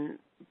you can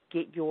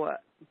get do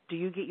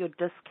you get your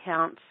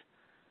discount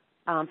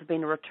for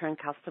being a return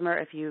customer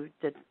if you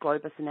did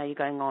Globus and now you're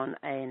going on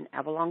an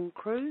Avalon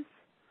cruise?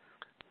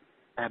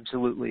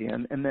 Absolutely,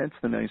 and that's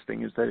the nice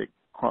thing is that it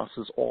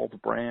crosses all the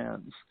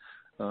brands.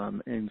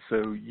 and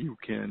so you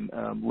can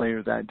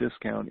layer that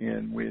discount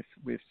in with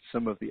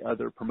some of the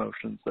other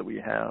promotions that we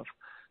have.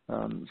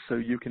 So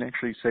you can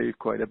actually save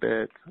quite a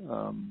bit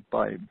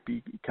by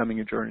becoming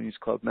a Journeys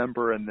Club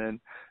member and then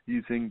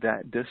using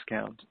that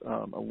discount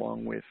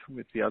along with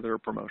the other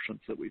promotions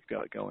that we've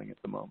got going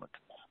at the moment.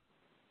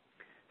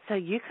 So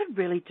you could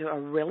really do a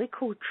really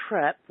cool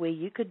trip where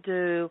you could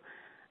do,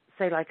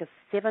 say, like a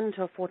 7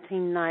 to a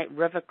 14-night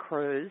river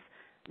cruise,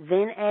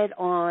 then add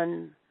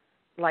on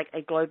like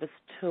a Globus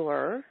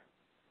tour,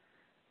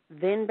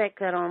 then back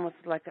that on with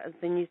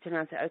then you turn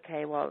around and say,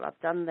 okay, well, I've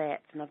done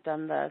that and I've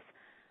done this,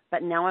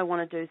 but now I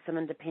want to do some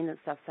independent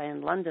stuff, say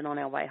in London on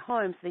our way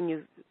home. So then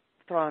you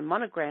throw in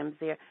monograms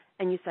there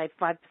and you save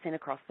 5%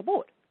 across the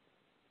board.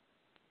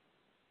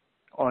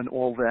 On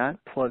all that,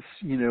 plus,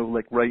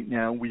 like right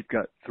now we've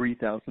got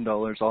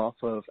 $3,000 off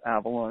of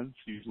Avalon,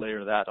 so you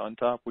layer that on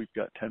top. We've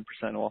got 10%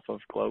 off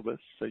of Globus,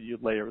 so you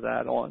layer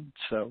that on.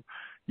 So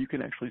you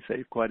can actually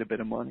save quite a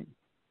bit of money.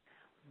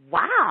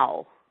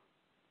 Wow.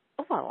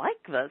 Oh, I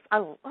like this. I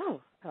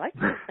like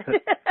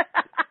this.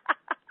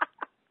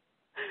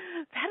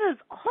 That is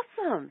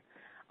awesome.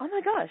 Oh,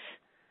 my gosh.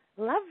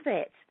 Love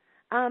that.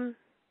 Damn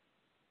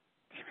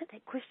it,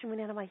 that question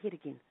went out of my head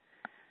again.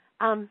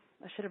 I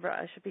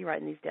should be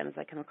writing these down as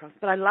I come across.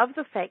 But I love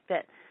the fact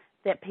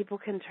that people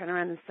can turn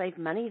around and save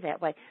money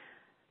that way.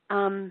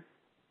 I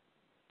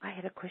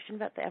had a question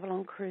about the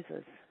Avalon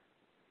cruises.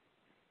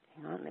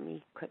 Hang on, let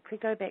me quickly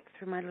go back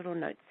through my little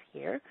notes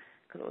here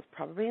because it was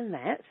probably in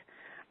that.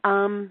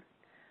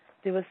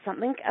 There was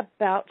something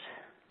about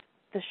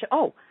the show.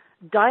 Oh,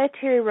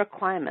 dietary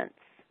requirements.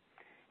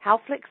 How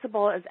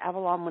flexible is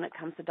Avalon when it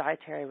comes to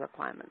dietary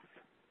requirements?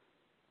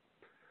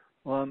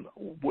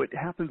 What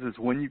happens is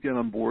when you get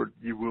on board,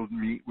 you will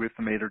meet with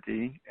the maitre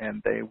d',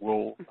 and they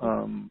will,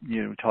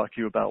 talk to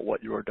you about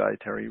what your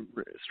dietary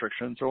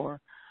restrictions are.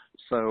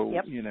 So,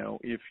 yep.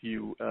 If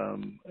you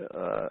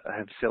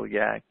have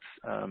celiacs,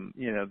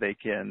 they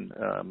can,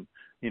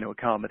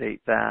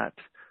 accommodate that.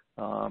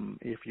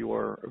 If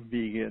you're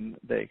vegan,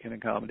 they can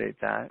accommodate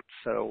that.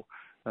 So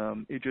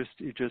it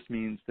just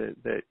means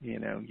that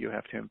you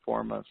have to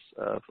inform us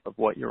of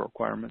what your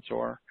requirements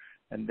are.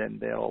 And then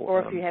they'll,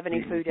 or if you have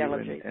any food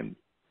allergies, and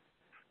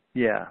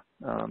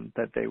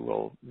that they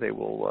will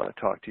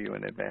talk to you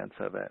in advance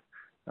of it,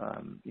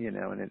 and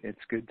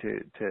it's good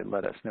to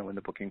let us know in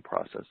the booking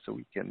process so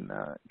we can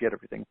get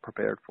everything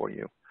prepared for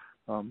you.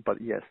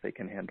 But yes, they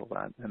can handle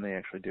that, and they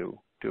actually do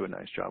a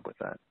nice job with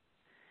that.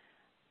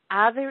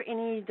 Are there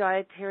any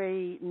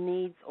dietary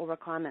needs or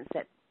requirements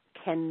that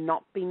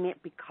cannot be met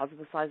because of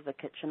the size of the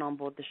kitchen on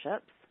board the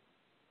ships?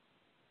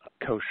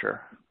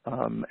 Kosher,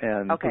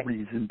 and okay. The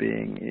reason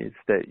being is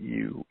that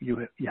you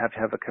have to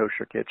have a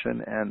kosher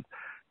kitchen, and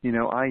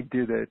I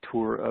did a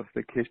tour of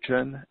the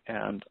kitchen,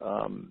 and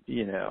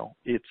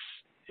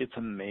it's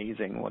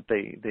amazing what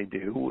they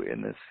do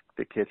in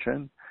the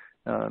kitchen.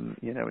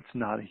 It's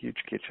not a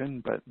huge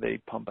kitchen, but they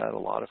pump out a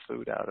lot of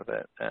food out of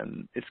it,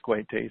 and it's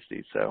quite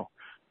tasty. So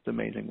it's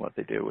amazing what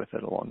they do with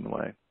it along the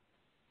way.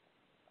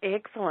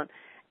 Excellent.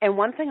 And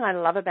one thing I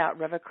love about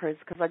river cruise,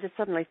 because I just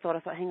suddenly thought,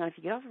 hang on, if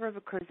you get off a river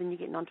cruise and you're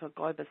getting onto a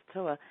Globus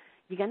tour,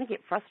 you're going to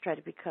get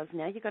frustrated because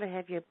now you've got to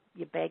have your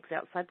bags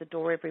outside the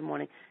door every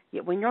morning.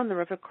 Yet when you're on the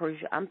river cruise,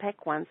 you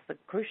unpack once, the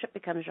cruise ship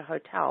becomes your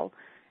hotel,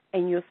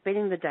 and you're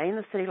spending the day in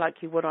the city like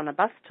you would on a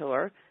bus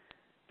tour,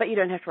 but you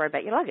don't have to worry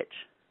about your luggage.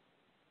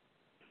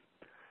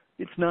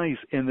 It's nice,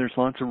 and there's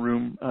lots of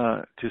room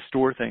to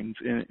store things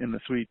in the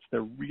suites.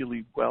 They're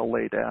really well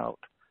laid out.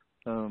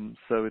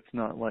 So it's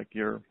not like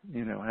you're,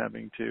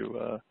 having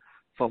to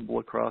fumble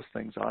across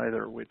things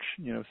either, which,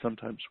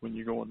 sometimes when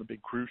you go on the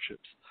big cruise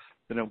ships,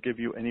 they don't give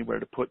you anywhere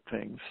to put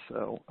things.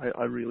 So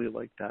I really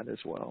like that as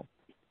well.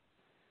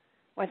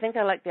 Well, I think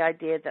I like the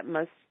idea that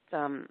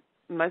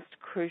most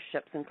cruise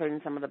ships,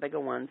 including some of the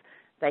bigger ones,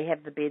 they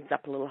have the beds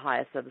up a little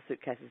higher so the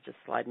suitcases just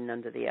slide in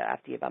under there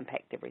after you've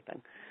unpacked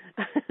everything.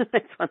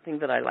 That's one thing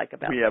that I like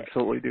about it. We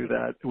absolutely do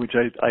that, which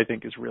I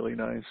think is really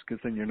nice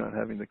because then you're not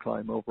having to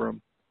climb over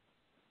them.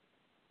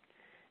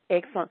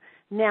 Excellent.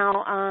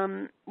 Now,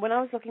 when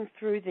I was looking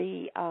through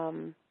the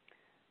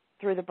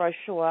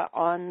brochure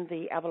on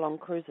the Avalon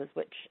cruises,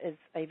 which is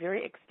a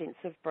very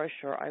extensive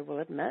brochure, I will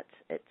admit,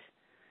 it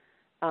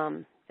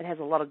has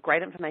a lot of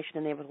great information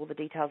in there with all the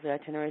details, the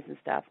itineraries and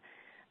stuff.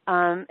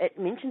 It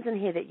mentions in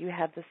here that you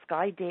have the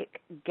Sky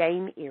Deck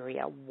game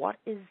area. What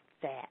is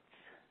that?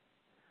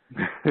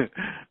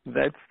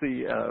 That's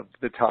the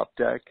top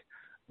deck.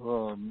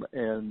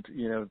 And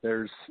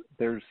there's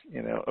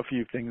a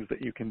few things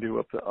that you can do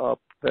up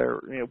there,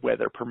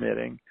 weather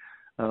permitting.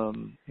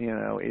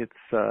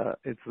 It's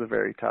the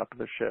very top of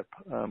the ship.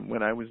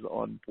 When I was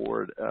on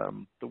board,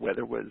 the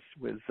weather was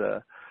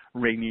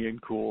rainy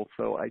and cool,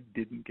 so I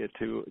didn't get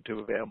to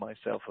avail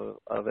myself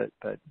of it.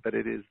 But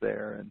it is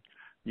there, and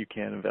you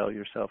can avail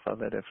yourself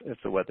of it if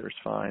the weather's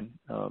fine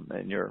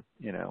and you're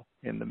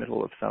in the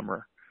middle of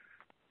summer.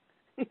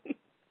 So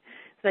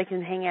they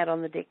can hang out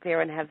on the deck there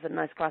and have a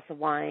nice glass of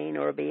wine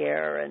or a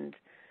beer and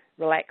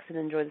relax and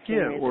enjoy the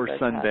scenery. Yeah, or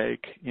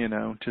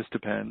sunbake, just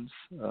depends.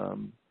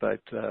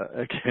 But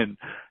again,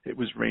 it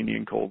was rainy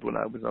and cold when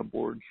I was on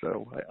board,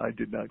 so I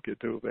did not get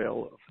to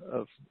avail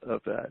of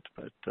that.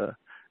 But yes,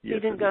 you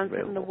didn't go and sit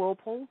in the available.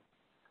 whirlpool?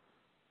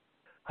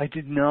 I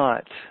did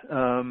not.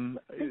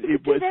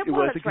 It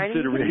was a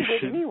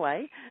consideration.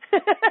 Anyway.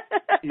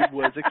 It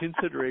was a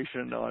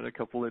consideration on a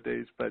couple of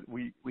days, but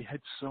we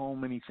had so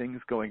many things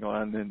going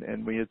on,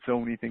 and we had so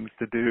many things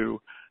to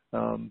do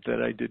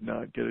that I did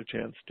not get a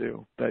chance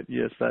to. But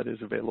yes, that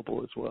is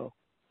available as well.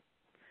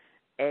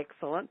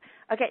 Excellent.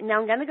 Okay, now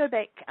I'm going to go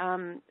back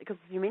because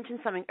you mentioned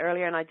something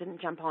earlier, and I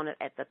didn't jump on it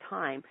at the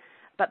time.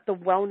 But the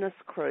wellness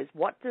cruise.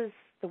 What does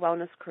the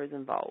wellness cruise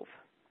involve?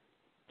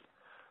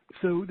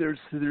 So there's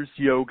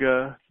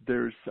yoga.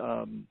 There's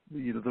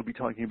they'll be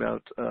talking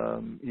about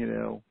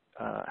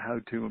how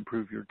to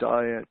improve your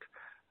diet.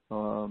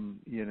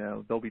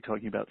 They'll be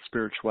talking about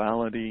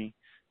spirituality.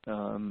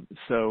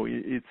 So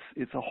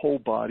it's a whole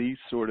body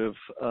sort of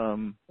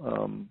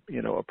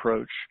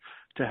approach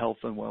to health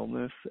and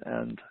wellness,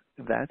 and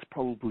that's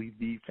probably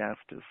the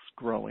fastest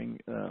growing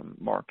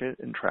market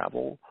in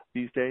travel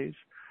these days.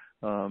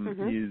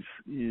 Is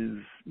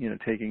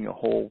taking a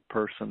whole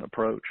person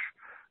approach.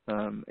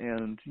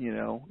 And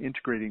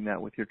integrating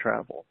that with your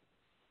travel.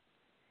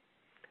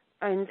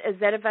 And is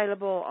that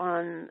available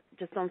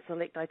just on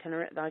select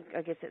itinerary?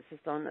 I guess it's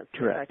just on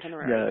select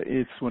itinerary. Yeah,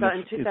 it's one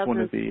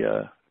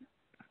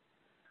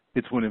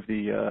of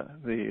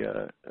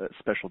the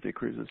specialty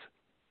cruises.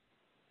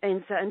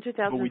 And so in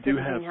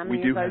 2017, how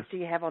many of those do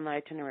you have on the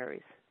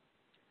itineraries?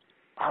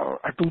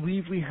 I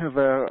believe we have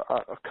a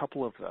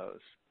couple of those.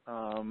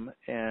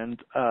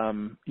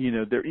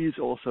 There is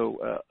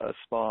also a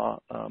spa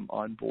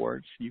on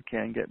board. So you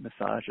can get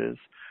massages.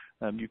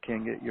 You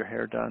can get your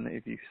hair done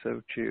if you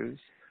so choose.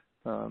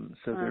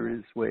 There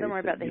is ways. Don't worry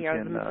about the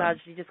hair. The massage.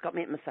 You just got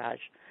me a massage.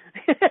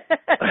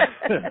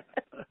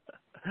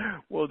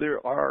 Well,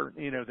 there are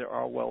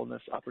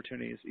wellness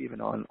opportunities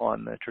even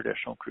on the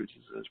traditional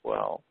cruises as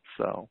well.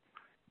 So.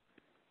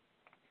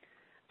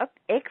 Oh,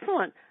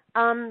 excellent.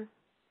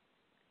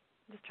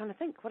 Just trying to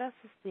think, what else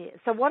is there?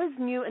 So what is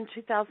new in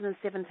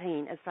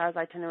 2017 as far as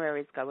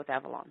itineraries go with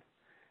Avalon?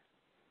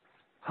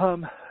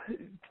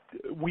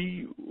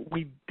 We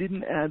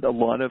didn't add a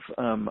lot of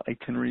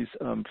itineraries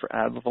for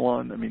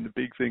Avalon. I mean, the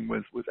big thing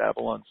was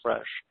Avalon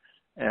Fresh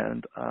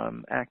and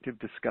Active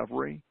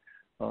Discovery.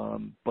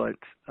 But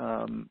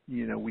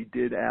we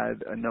did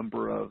add a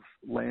number of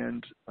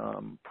land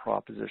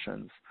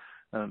propositions.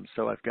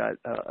 So I've got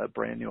a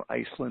brand new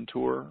Iceland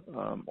tour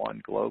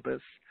on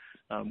Globus.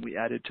 We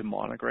added to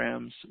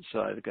monograms,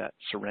 so I've got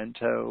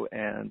Sorrento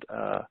and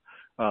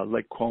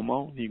Lake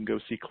Como. You can go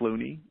see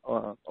Clooney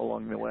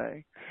along the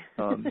way.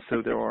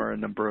 So there are a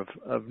number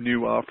of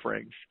new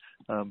offerings,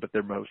 but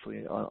they're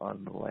mostly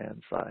on the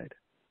land side.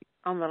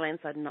 On the land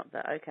side, not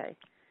the, okay.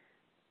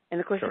 And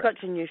of course, Correct. You've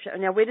got your new ship.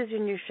 Now, where does your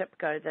new ship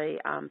go, the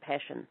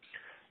Passion?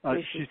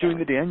 She's doing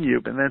the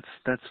Danube, and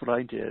that's what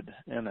I did,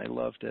 and I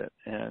loved it.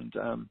 And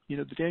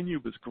the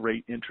Danube was a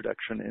great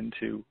introduction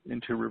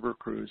into river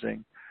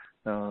cruising.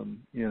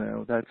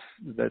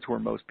 That's where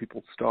most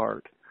people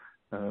start.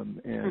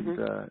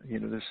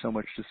 There's so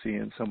much to see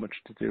and so much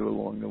to do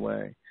along the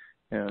way.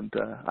 And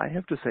I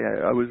have to say,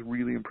 I was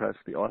really impressed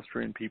with the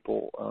Austrian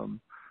people,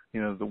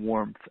 the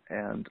warmth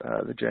and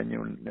the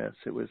genuineness.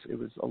 It was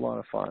a lot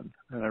of fun,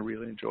 and I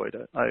really enjoyed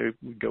it. I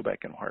would go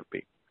back in a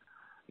heartbeat.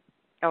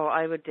 Oh,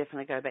 I would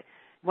definitely go back.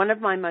 One of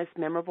my most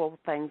memorable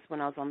things when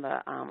I was on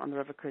the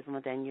river cruise on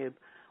the Danube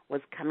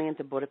was coming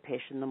into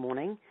Budapest in the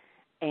morning,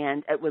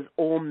 and it was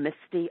all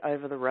misty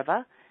over the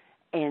river.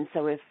 And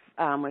so if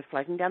we're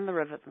floating down the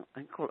river,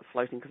 I call it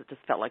floating because it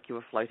just felt like you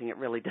were floating. It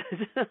really did,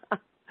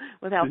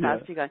 with how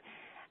fast you're going.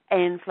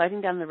 And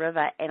floating down the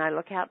river, and I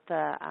look out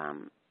the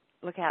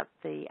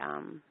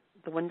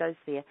windows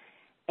there,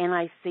 and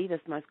I see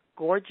this most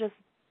gorgeous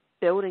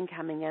building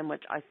coming in,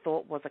 which I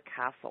thought was a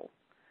castle.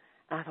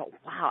 And I thought,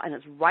 wow, and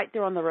it's right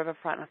there on the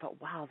riverfront. And I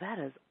thought, wow, that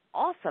is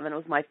awesome. And it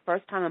was my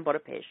first time in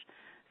Budapest.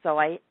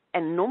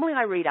 And normally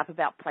I read up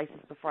about places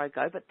before I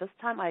go, but this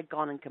time I had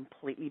gone in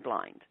completely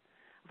blind.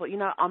 I thought,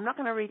 I'm not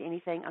going to read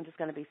anything. I'm just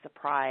going to be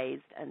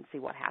surprised and see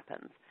what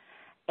happens.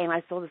 And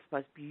I saw this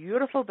most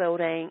beautiful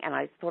building, and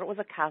I thought it was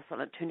a castle,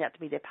 and it turned out to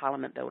be their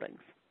parliament buildings.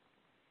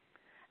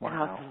 Wow. And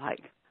I was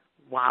like,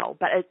 wow.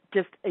 But it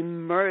just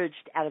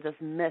emerged out of this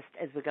mist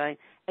as we're going,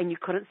 and you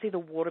couldn't see the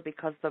water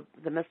because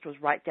the mist was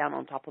right down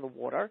on top of the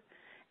water,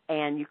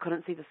 and you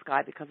couldn't see the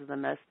sky because of the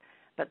mist.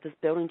 But this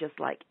building just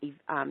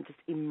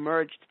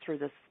emerged through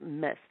this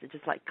mist. It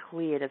just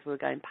cleared as we were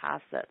going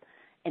past it.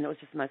 And it was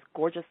just the most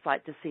gorgeous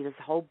sight to see this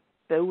whole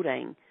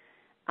building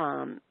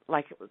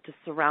just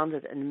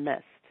surrounded in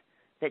mist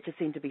that just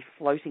seemed to be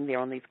floating there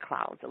on these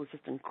clouds. It was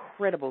just an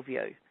incredible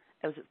view.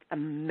 It was just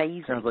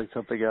amazing. Sounds like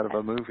something out of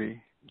a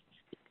movie.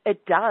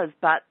 It does,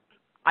 but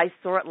I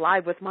saw it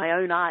live with my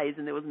own eyes,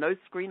 and there was no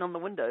screen on the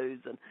windows,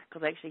 and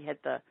because I actually had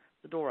the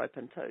door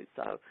open too,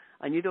 so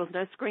I knew there was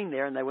no screen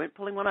there, and they weren't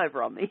pulling one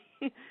over on me.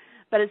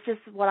 But it's just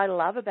what I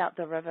love about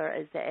the river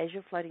is that as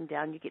you're floating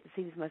down, you get to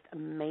see these most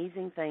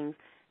amazing things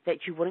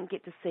that you wouldn't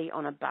get to see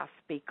on a bus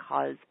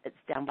because it's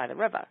down by the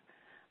river.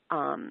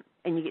 And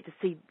you get to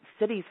see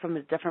cities from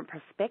a different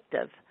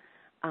perspective.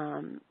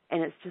 And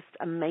it's just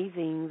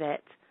amazing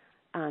that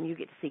you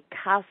get to see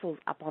castles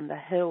up on the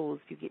hills.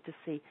 You get to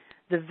see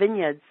the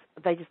vineyards.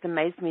 They just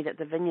amazed me that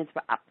the vineyards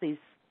were up these.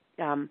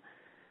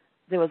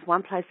 There was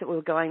one place that we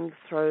were going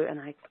through,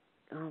 and I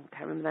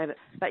can't remember the name,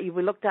 but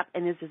we looked up,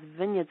 and there's just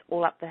vineyards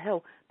all up the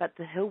hill, but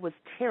the hill was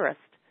terraced,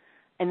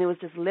 and there was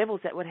just levels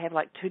that would have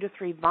like 2 to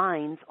 3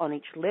 vines on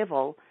each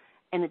level,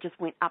 and it just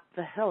went up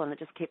the hill, and it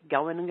just kept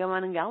going and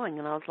going and going,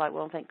 and I was like,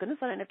 well, thank goodness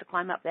I don't have to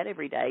climb up that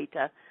every day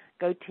to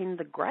go tend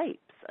the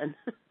grapes, and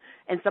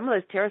some of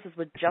those terraces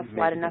were just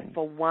wide enough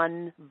for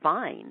one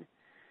vine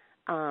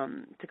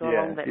to go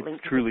along that length. Yeah,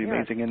 it's truly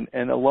amazing,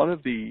 and a lot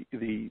of the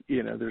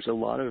there's a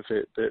lot of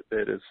it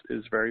that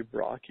is very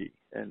rocky,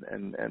 and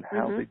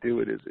how they do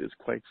it is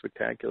quite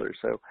spectacular.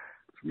 So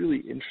it's really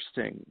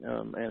interesting,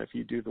 and if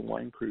you do the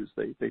wine cruise,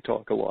 they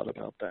talk a lot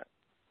about that.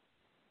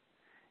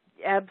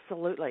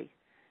 Absolutely.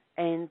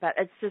 But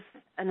it's just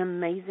an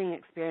amazing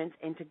experience,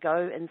 and to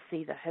go and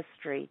see the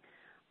history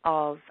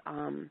of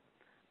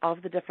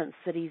the different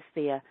cities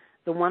there.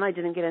 The one I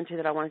didn't get into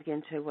that I wanted to get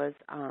into was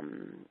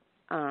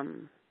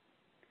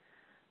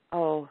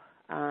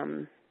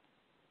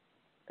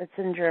it's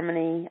in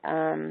Germany.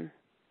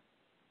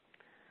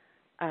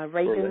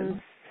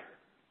 Reagan's.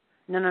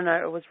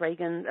 No, it was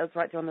Reagan. It was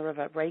right there on the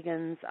river.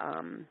 Reagan's.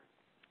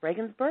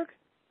 Regensburg.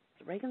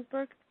 Is it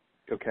Regensburg?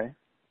 Okay.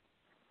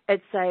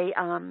 It's a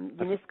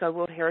UNESCO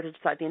World Heritage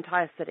Site, the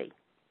entire city.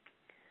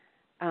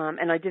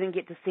 And I didn't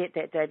get to see it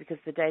that day because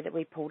the day that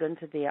we pulled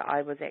into there,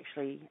 I was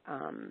actually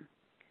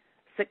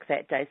sick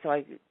that day. So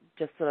I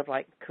just sort of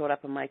like curled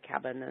up in my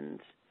cabin and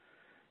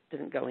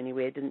didn't go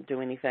anywhere, didn't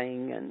do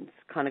anything, and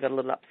kind of got a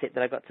little upset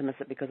that I got to miss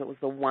it because it was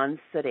the one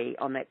city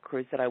on that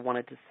cruise that I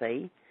wanted to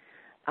see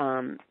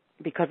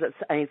because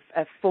it's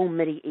a full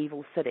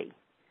medieval city.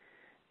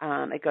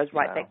 It goes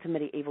right back to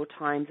medieval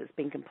times. It's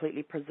been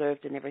completely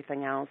preserved and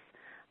everything else.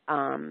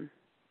 Now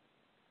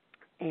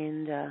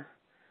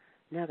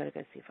I've got to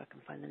go see if I can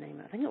find the name.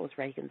 I think it was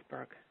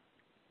Regensburg.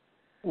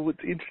 Well,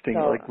 it's interesting,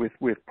 like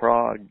with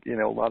Prague,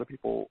 a lot of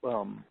people,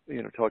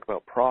 talk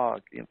about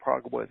Prague.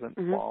 Prague wasn't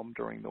bombed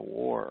during the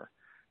war,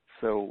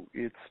 so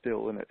it's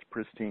still in its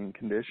pristine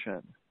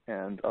condition.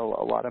 And a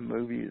lot of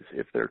movies,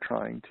 if they're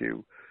trying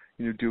to,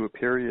 do a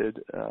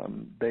period,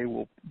 they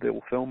will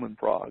film in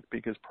Prague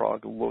because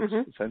Prague looks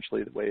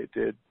essentially the way it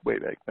did way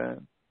back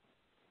then.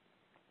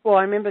 Well,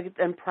 I remember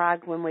in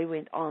Prague when we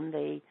went on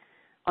the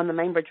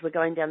main bridge, we're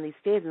going down these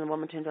stairs, and the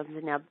woman turned to us and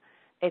said, "Now,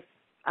 if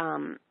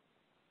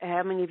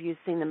how many of you have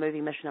seen the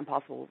movie Mission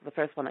Impossible, the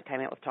first one that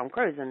came out with Tom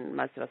Cruise?" And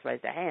most of us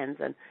raised our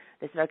hands, and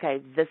they said, "Okay,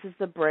 this is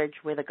the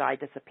bridge where the guy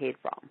disappeared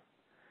from."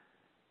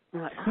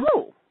 I'm like,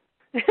 "Oh."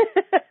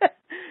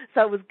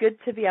 So it was good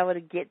to be able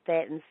to get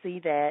that and see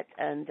that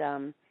and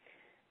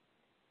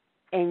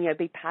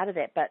be part of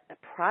that. But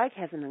Prague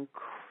has an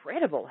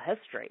incredible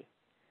history.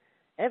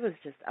 It was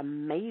just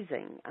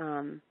amazing.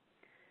 And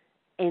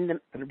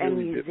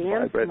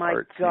museums,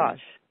 my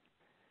gosh.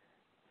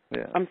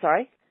 Yeah. I'm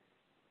sorry?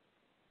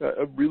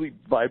 A really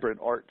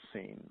vibrant art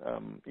scene,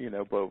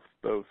 both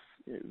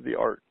the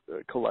art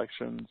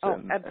collections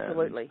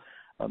absolutely.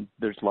 And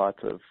there's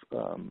lots of,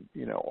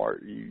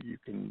 art. You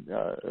can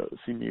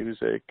see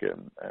music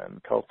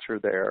and culture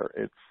there.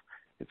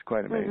 It's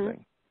quite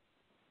amazing.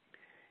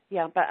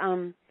 Yeah, but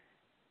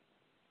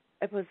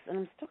it was, and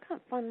I still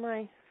can't find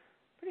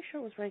pretty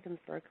sure it was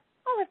Regensburg.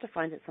 I'll have to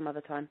find it some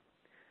other time.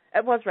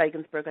 It was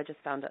Regensburg, I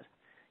just found it.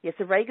 Yeah,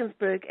 so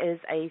Regensburg is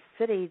a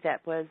city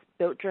that was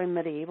built during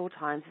medieval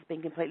times. It's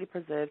been completely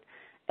preserved.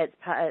 It's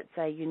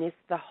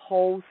the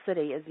whole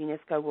city is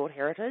UNESCO World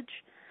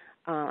Heritage.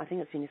 I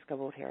think it's UNESCO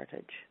World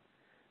Heritage.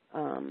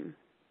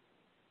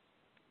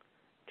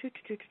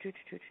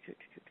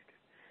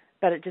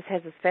 But it just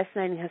has this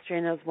fascinating history,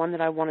 and it was one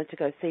that I wanted to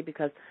go see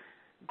because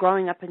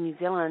growing up in New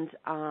Zealand,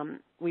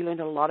 we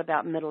learned a lot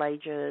about Middle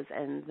Ages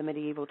and the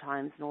medieval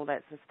times and all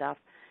that sort of stuff.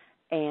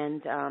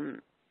 And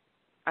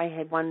I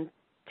had one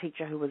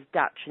teacher who was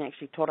Dutch and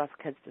actually taught us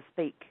kids to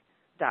speak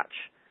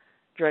Dutch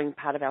during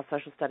part of our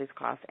social studies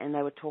class, and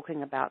they were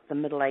talking about the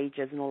Middle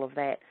Ages and all of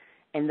that.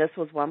 And this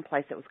was one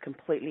place that was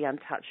completely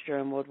untouched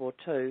during World War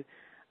II.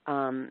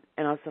 And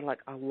I was sort of like,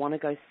 I want to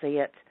go see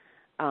it.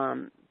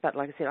 But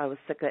like I said, I was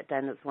sick that day,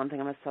 and it's one thing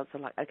I was sort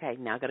of like, okay,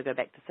 now I've got to go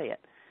back to see it.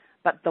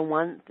 But the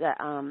one that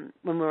when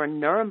we were in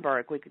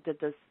Nuremberg, we did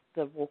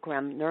the walk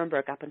around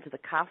Nuremberg up into the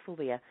castle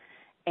there,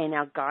 and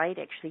our guide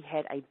actually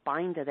had a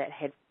binder that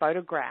had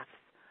photographs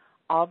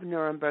of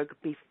Nuremberg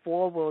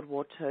before World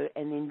War II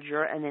and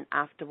then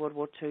after World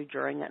War II,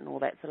 during it and all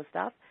that sort of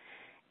stuff.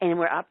 And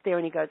we're up there,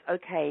 and he goes,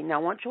 okay, now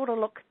I want you all to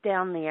look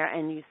down there,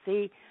 and you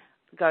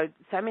go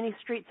so many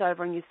streets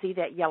over, and you see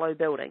that yellow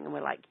building. And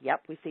we're like,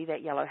 yep, we see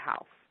that yellow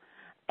house.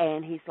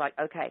 And he's like,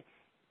 okay,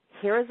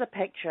 here is a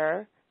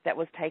picture that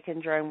was taken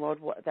during World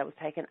War, that was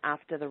taken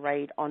after the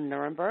raid on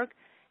Nuremberg.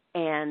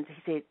 And he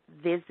said,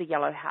 there's the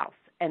yellow house.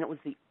 and it was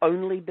the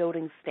only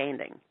building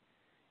standing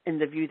in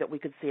the view that we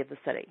could see of the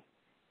city.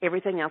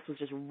 Everything else was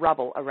just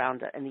rubble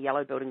around it, and the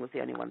yellow building was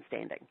the only one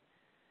standing.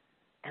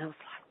 And I was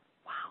like,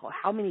 wow,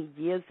 how many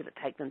years did it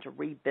take them to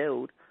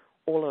rebuild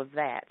all of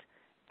that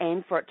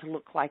and for it to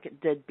look like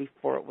it did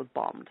before it was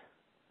bombed?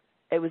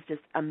 It was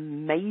just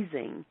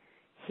amazing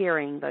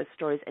hearing those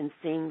stories and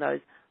seeing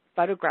those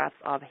photographs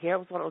of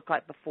here's what it looked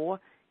like before,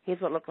 here's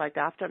what it looked like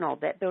after,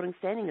 and that building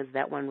standing is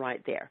that one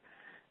right there.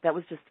 That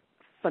was just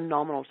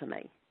phenomenal to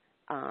me.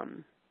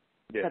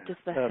 But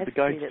just the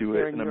guys do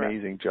an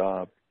amazing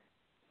job.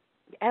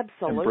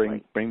 Absolutely.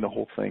 And bring the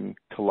whole thing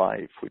to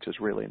life, which is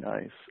really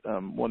nice.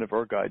 One of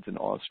our guides in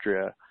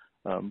Austria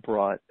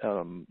brought,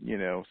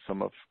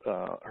 some of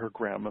her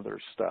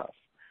grandmother's stuff.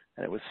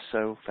 And it was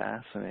so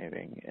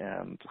fascinating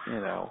and,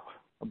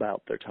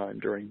 about their time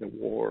during the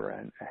war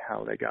and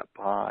how they got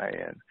by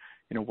and,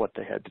 what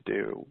they had to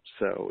do.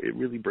 So it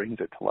really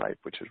brings it to life,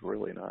 which is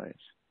really nice.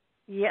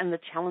 Yeah, and the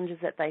challenges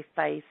that they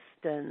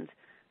faced and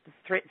the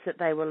threats that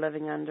they were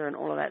living under and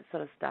all of that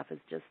sort of stuff is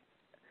just,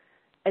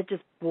 it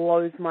just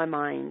blows my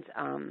mind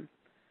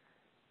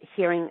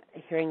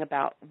hearing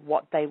about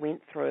what they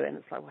went through. And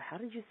it's like, well, how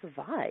did you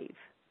survive?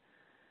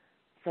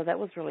 So that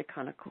was really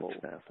kind of cool.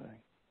 That's fascinating.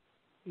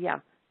 Yeah.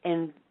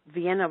 In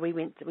Vienna, we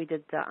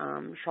did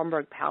the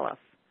Schomburg Palace.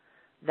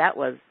 That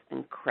was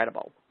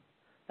incredible.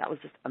 That was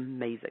just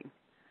amazing.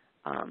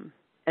 And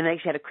they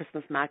actually had a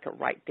Christmas market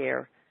right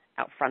there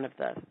out front of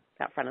the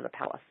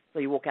palace. So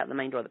you walk out the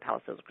main door of the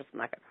palace, there's a Christmas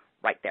market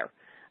right there.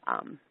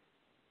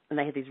 And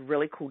they had these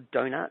really cool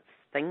donuts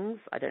things.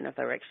 I don't know if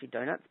they were actually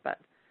donuts, but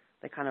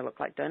they kind of look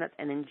like donuts.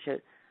 And then she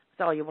said,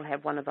 oh, you will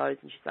have one of those.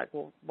 And she's like,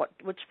 well,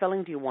 which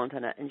filling do you want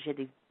in it? And she had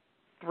these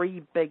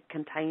 3 big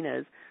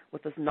containers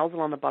with this nozzle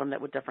on the bottom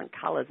that were different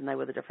colors, and they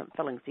were the different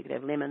fillings. So you could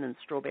have lemon and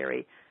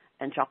strawberry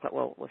and chocolate.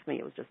 Well, with me,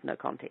 it was just no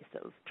contest.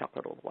 It was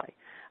chocolate all the way.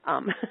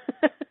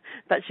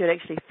 But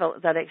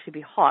they'd actually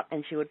be hot,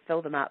 and she would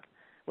fill them up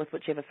with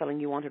whichever filling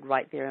you wanted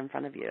right there in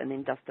front of you, and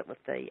then dust it with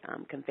the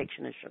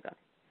confectioner's sugar.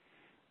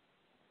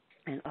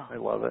 And I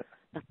love it.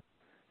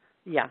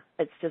 Yeah,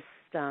 it's just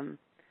I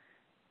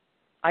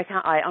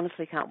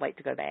honestly can't wait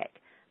to go back.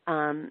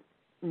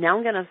 Now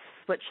I'm going to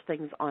switch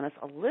things on us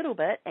a little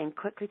bit and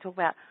quickly talk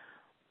about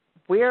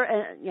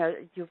where,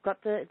 you've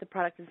got the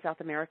product in South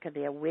America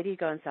there. Where do you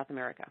go in South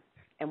America?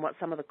 And what's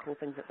some of the cool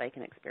things that they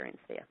can experience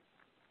there?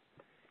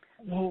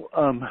 Well,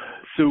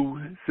 so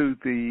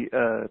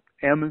the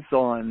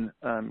Amazon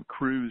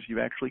cruise, you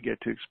actually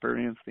get to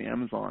experience the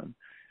Amazon,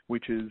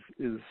 which is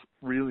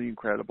really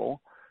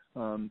incredible.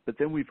 But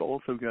then we've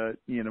also got,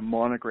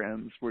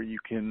 monograms where you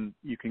can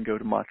go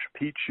to Machu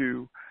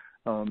Picchu.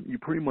 You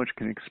pretty much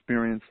can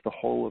experience the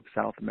whole of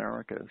South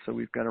America. So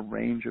we've got a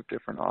range of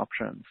different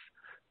options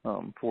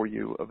for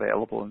you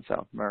available in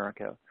South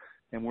America.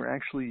 And we're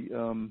actually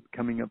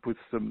coming up with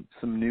some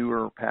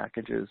newer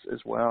packages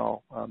as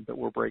well that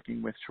we're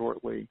breaking with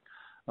shortly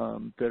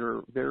that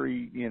are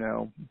very,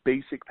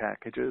 basic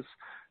packages.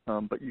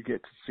 But you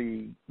get to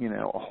see,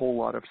 a whole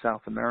lot of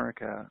South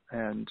America.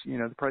 And,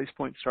 the price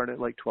points start at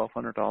like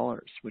 $1,200,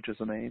 which is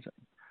amazing.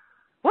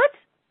 What?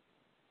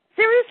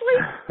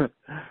 Seriously?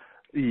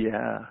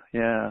 Yeah.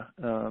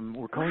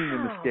 We're calling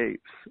them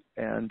escapes,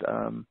 and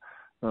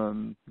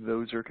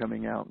those are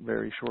coming out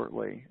very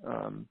shortly.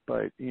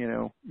 But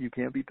you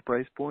can't beat the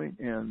price point,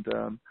 and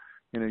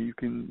you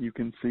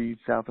can see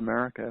South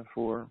America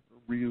for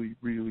really,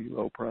 really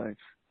low price.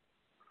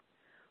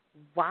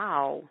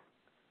 Wow,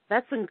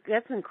 that's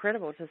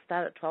incredible to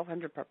start at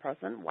 $1,200 per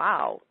person.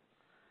 Wow,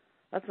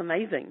 that's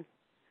amazing.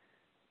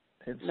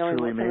 It's knowing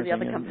truly what some of the amazing.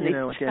 other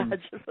companies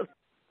charge.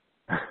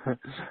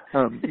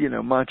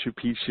 Machu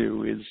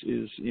Picchu is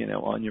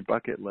on your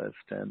bucket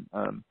list, and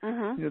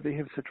they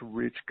have such a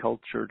rich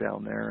culture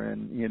down there,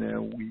 and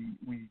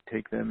we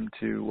take them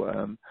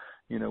to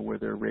where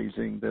they're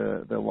raising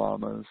the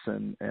llamas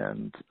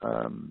and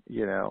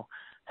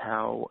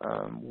how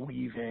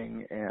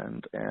weaving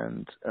and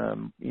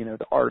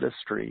the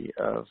artistry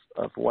of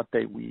what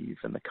they weave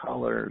and the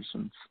colors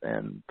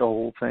and the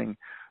whole thing,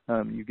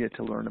 you get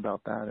to learn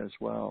about that as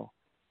well,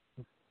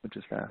 which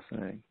is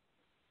fascinating.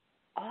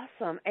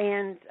 Awesome.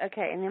 And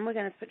then we're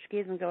going to switch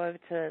gears and go over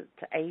to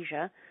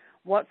Asia.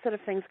 What sort of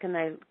things can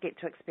they get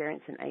to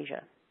experience in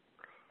Asia?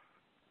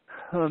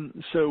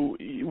 So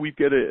we've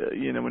got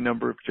a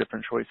number of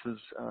different choices.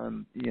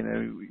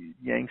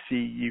 Yangtze,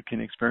 you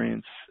can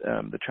experience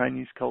the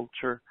Chinese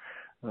culture.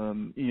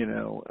 The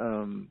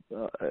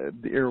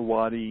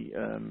Irrawaddy,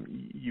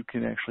 you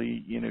can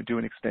actually do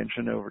an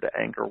extension over to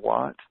Angkor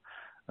Wat.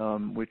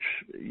 Which,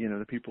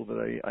 the people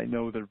that I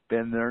know that have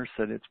been there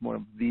said it's one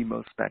of the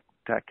most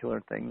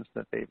spectacular things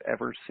that they've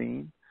ever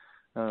seen.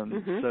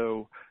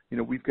 So,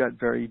 we've got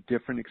very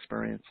different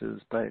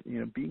experiences, but,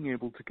 being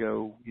able to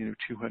go,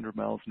 200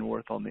 miles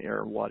north on the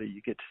Irrawaddy,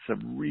 you get to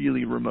some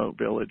really remote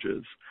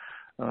villages.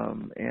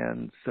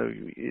 And so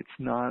it's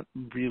not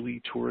really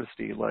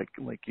touristy like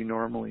you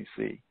normally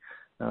see.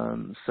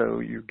 So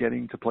you're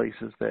getting to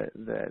places that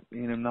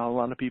not a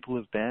lot of people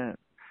have been.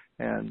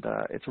 and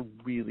it's a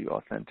really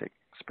authentic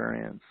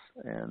experience.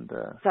 And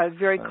so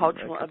very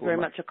cultural, very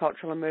much a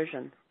cultural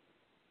immersion.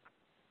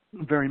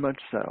 Very much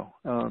so.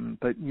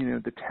 But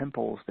the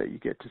temples that you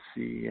get to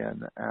see,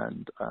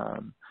 and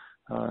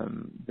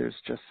there's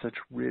just such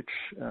rich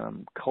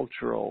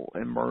cultural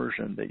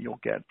immersion that you'll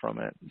get from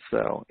it.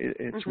 So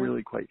it's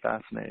really quite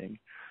fascinating.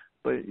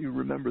 But you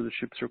remember the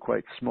ships are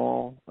quite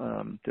small.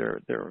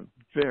 They're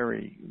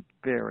very,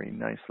 very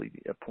nicely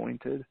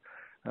appointed.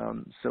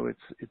 So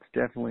it's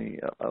definitely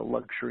a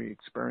luxury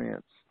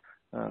experience,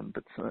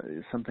 but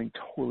something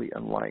totally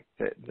unlike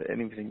that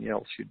anything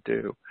else you'd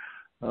do.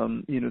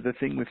 The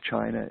thing with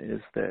China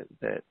is that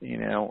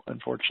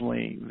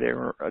unfortunately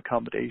their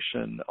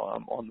accommodation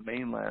on the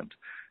mainland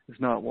is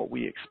not what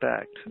we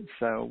expect.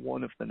 So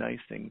one of the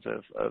nice things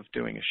of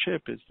doing a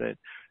ship is that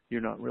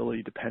you're not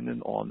really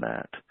dependent on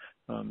that.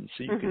 So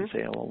you can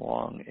sail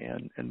along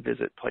and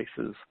visit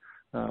places,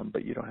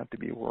 but you don't have to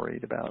be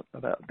worried about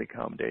the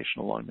accommodation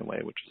along the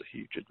way, which is a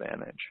huge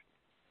advantage.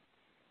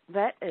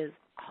 That is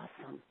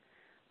awesome.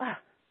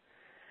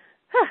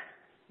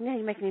 Now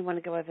you make me want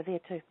to go over there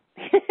too.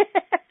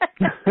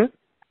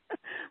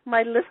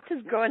 My list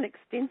has grown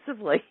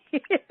extensively.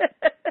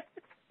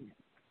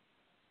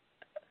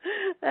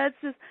 That's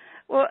just,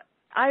 well,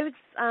 I would,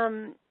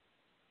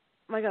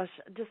 my gosh,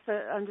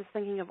 I'm just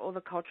thinking of all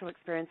the cultural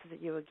experiences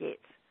that you would get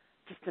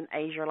just in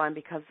Asia alone,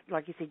 because,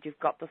 like you said, you've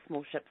got the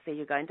small ships there,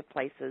 you're going to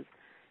places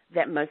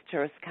that most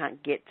tourists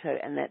can't get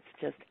to, and that's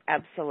just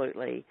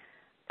absolutely,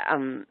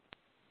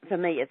 for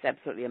me, it's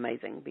absolutely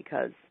amazing,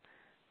 because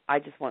I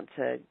just want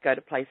to go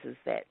to places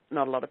that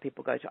not a lot of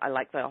people go to. I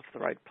like the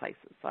off-the-road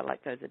places. I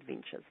like those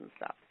adventures and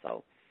stuff.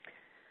 So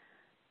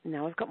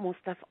now I've got more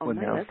stuff on my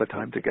list. Well, now's the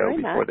time to go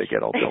before they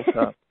get all built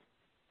up.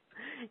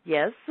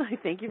 Yes,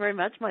 thank you very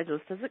much. My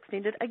list is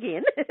extended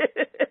again.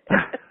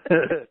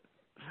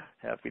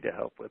 Happy to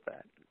help with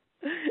that.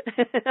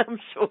 I'm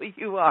sure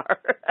you are.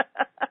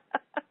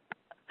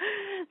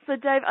 So,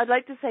 Dave, I'd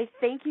like to say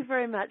thank you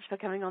very much for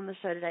coming on the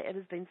show today. It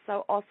has been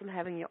so awesome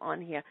having you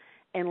on here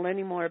and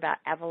learning more about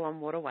Avalon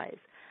Waterways.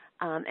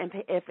 And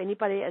if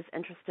anybody is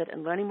interested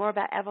in learning more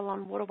about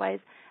Avalon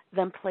Waterways,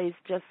 then please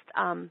just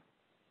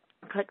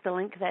click the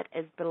link that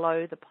is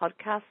below the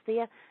podcast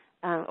there,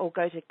 or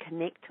go to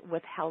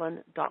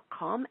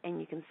connectwithhelen.com, and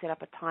you can set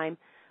up a time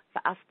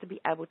for us to be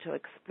able to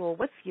explore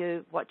with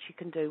you what you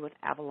can do with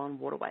Avalon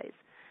Waterways.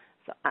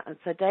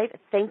 So Dave,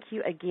 thank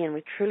you again.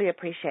 We truly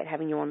appreciate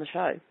having you on the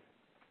show.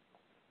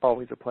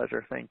 Always a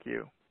pleasure. Thank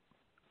you.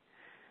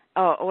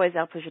 Oh, always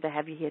our pleasure to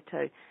have you here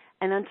too.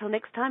 And until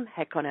next time,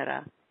 he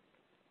konera.